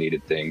figured out who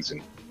needed things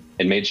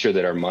and made sure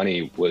that our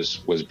money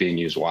was being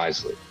used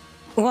wisely.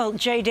 Well,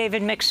 J.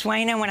 David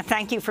McSwain, I want to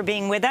thank you for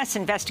being with us.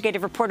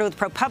 Investigative reporter with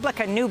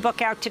ProPublica, a new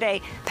book out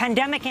today,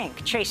 Pandemic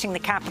Inc., Chasing the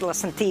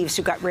Capitalists and Thieves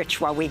Who Got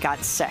Rich While We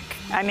Got Sick.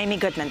 I'm Amy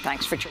Goodman.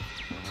 Thanks for joining.